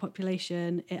got a big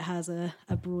population, it has a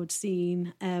broad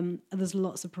scene, there's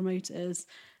lots of promoters.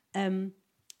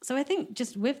 So I think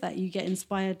just with that, you get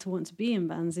inspired to want to be in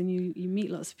bands, and you meet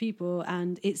lots of people,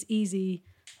 and it's easy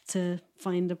to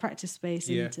find a practice space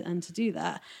and to do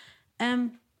that.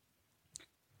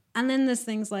 And then there's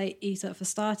things like Eat Up for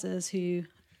starters, who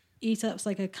Eat Up's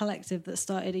like a collective that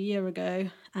started a year ago,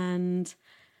 and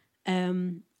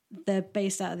they're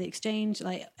based out of the Exchange.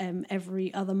 Like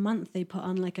every other month they put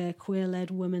on like a queer-led,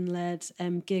 women-led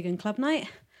gig and club night,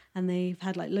 and they've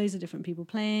had like loads of different people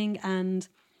playing. And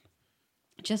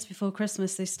just before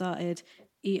Christmas they started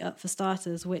Eat Up for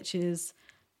Starters,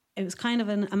 it was kind of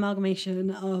an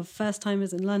amalgamation of First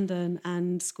Timers in London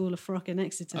and School of Rock in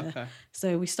Exeter. Okay.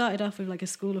 So we started off with like a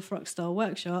School of Rock style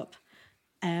workshop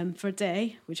for a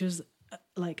day, which was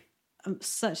like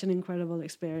such an incredible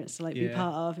experience to like be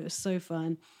part of. It was so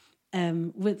fun.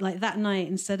 With like that night,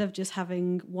 instead of just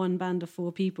having one band of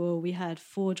 4 people, we had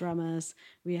 4 drummers,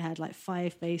 we had like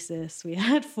 5 bassists, we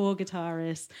had 4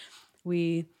 guitarists,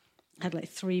 we had like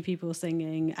 3 people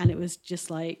singing, and it was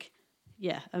just like,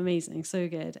 yeah, amazing, so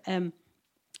good. And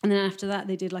then after that,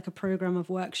 they did like a program of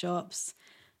workshops.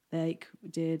 They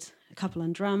did a couple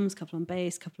on drums, a couple on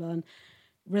bass, a couple on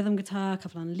rhythm guitar, a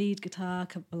couple on lead guitar, a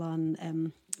couple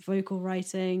on vocal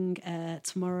writing.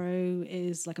 Tomorrow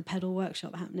is like a pedal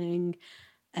workshop happening,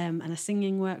 and a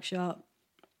singing workshop.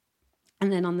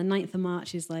 And then on the 9th of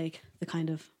March is like the kind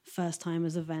of first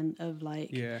timers event of like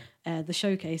the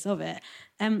showcase of it.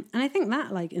 And I think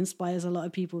that like inspires a lot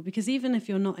of people, because even if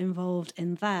you're not involved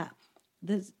in that,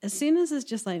 as soon as there's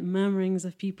just like murmurings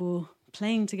of people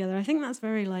playing together, I think that's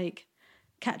very like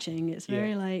catching. It's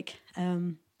very like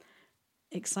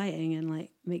exciting, and like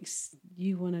makes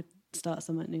you want to start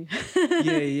something new.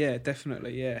 yeah,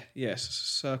 definitely. Yeah. It's a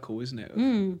circle, isn't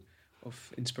it?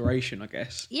 Of inspiration, I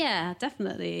guess. Yeah,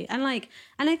 definitely. And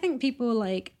I think people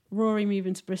like Rory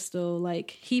moving to Bristol,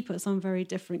 like he puts on very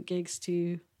different gigs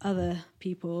to other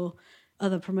people,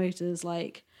 other promoters.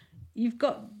 Like you've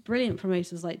got brilliant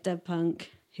promoters like Dead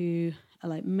Punk, who are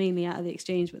like mainly out of the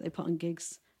Exchange, but they put on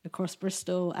gigs across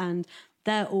Bristol, and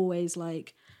they're always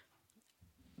like,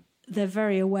 they're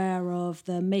very aware of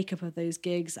the makeup of those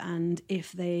gigs, and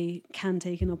if they can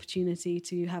take an opportunity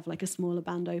to have like a smaller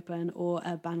band open or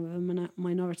a band with a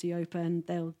minority open,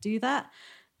 they'll do that.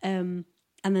 And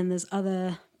then there's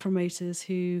other promoters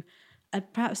who are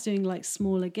perhaps doing like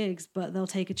smaller gigs, but they'll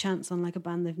take a chance on like a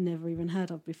band they've never even heard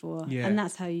of before. Yeah. And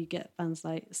that's how you get bands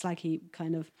like Slag Heap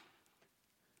kind of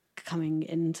coming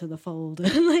into the fold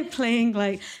and like playing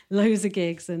like loads of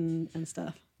gigs and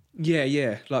stuff.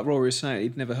 Yeah. Like Rory was saying,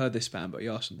 he'd never heard this band, but he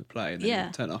asked them to play, and then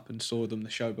he turned up and saw them the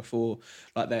show before,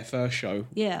 like their first show.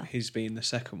 Yeah, his being the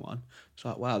second one. It's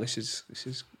like, wow, this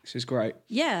is great.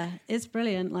 Yeah, it's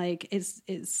brilliant. Like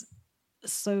it's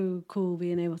so cool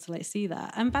being able to like see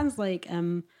that. And bands like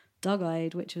Dog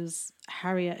Eyed, which was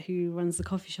Harriet, who runs the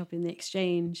coffee shop in the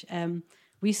Exchange.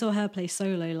 We saw her play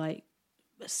solo like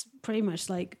pretty much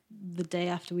like the day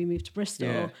after we moved to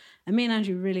Bristol, and me and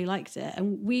Andrew really liked it.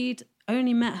 And we'd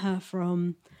only met her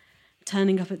from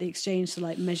turning up at the Exchange to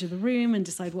like measure the room and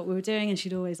decide what we were doing, and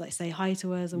she'd always like say hi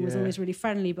to us and was always really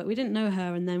friendly, but we didn't know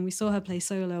her. And then we saw her play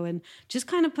solo and just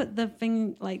kind of put the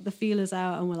feelers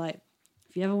out, and we're like,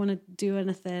 if you ever want to do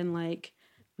anything, like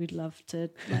we'd love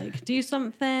to like do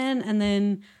something. And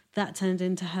then that turned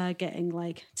into her getting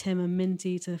like Tim and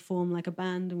Minty to form like a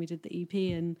band, and we did the EP.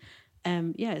 And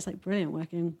it's like brilliant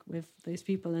working with those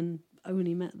people, and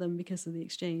only met them because of the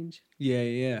Exchange.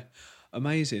 Yeah.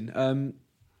 Amazing.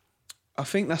 I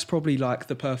think that's probably like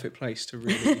the perfect place to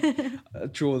really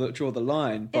draw the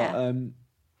line. But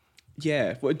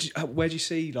where do you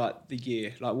see like the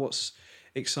year? Like what's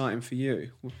exciting for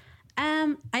you?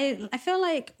 I feel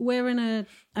like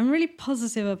I'm really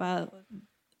positive about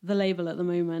the label at the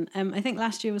moment. I think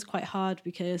last year was quite hard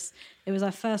because it was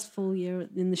our first full year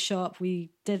in the shop. We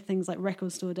did things like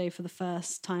Record Store Day for the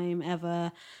first time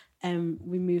ever.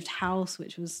 We moved house,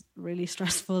 which was really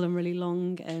stressful and really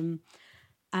long.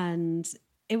 And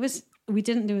we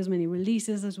didn't do as many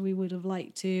releases as we would have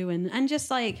liked to. And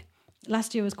just like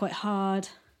last year was quite hard.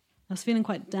 I was feeling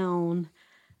quite down.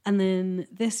 And then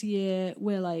this year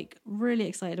we're like really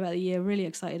excited about the year, really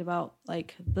excited about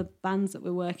like the bands that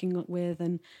we're working with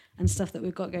and stuff that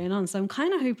we've got going on. So I'm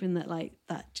kind of hoping that like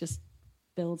that just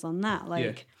builds on that,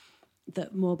 like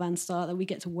that more bands start, that we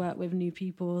get to work with new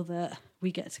people, that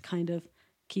we get to kind of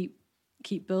keep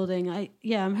building.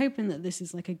 I'm hoping that this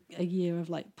is like a year of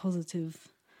like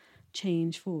positive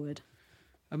change forward.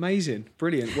 Amazing.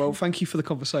 Brilliant. Well, thank you for the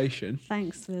conversation.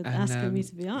 Thanks for asking me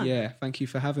to be on. Yeah, thank you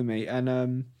for having me.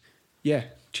 And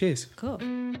cheers. Cool.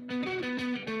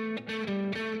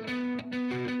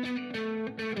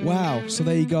 Wow, so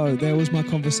there you go. There was my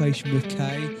conversation with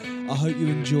Kay. I hope you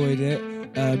enjoyed it.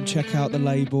 Check out the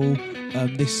label.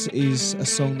 This is a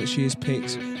song that she has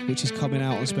picked, which is coming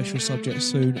out on Special Subject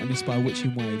soon, and it's by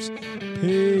Witching Waves.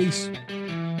 Peace.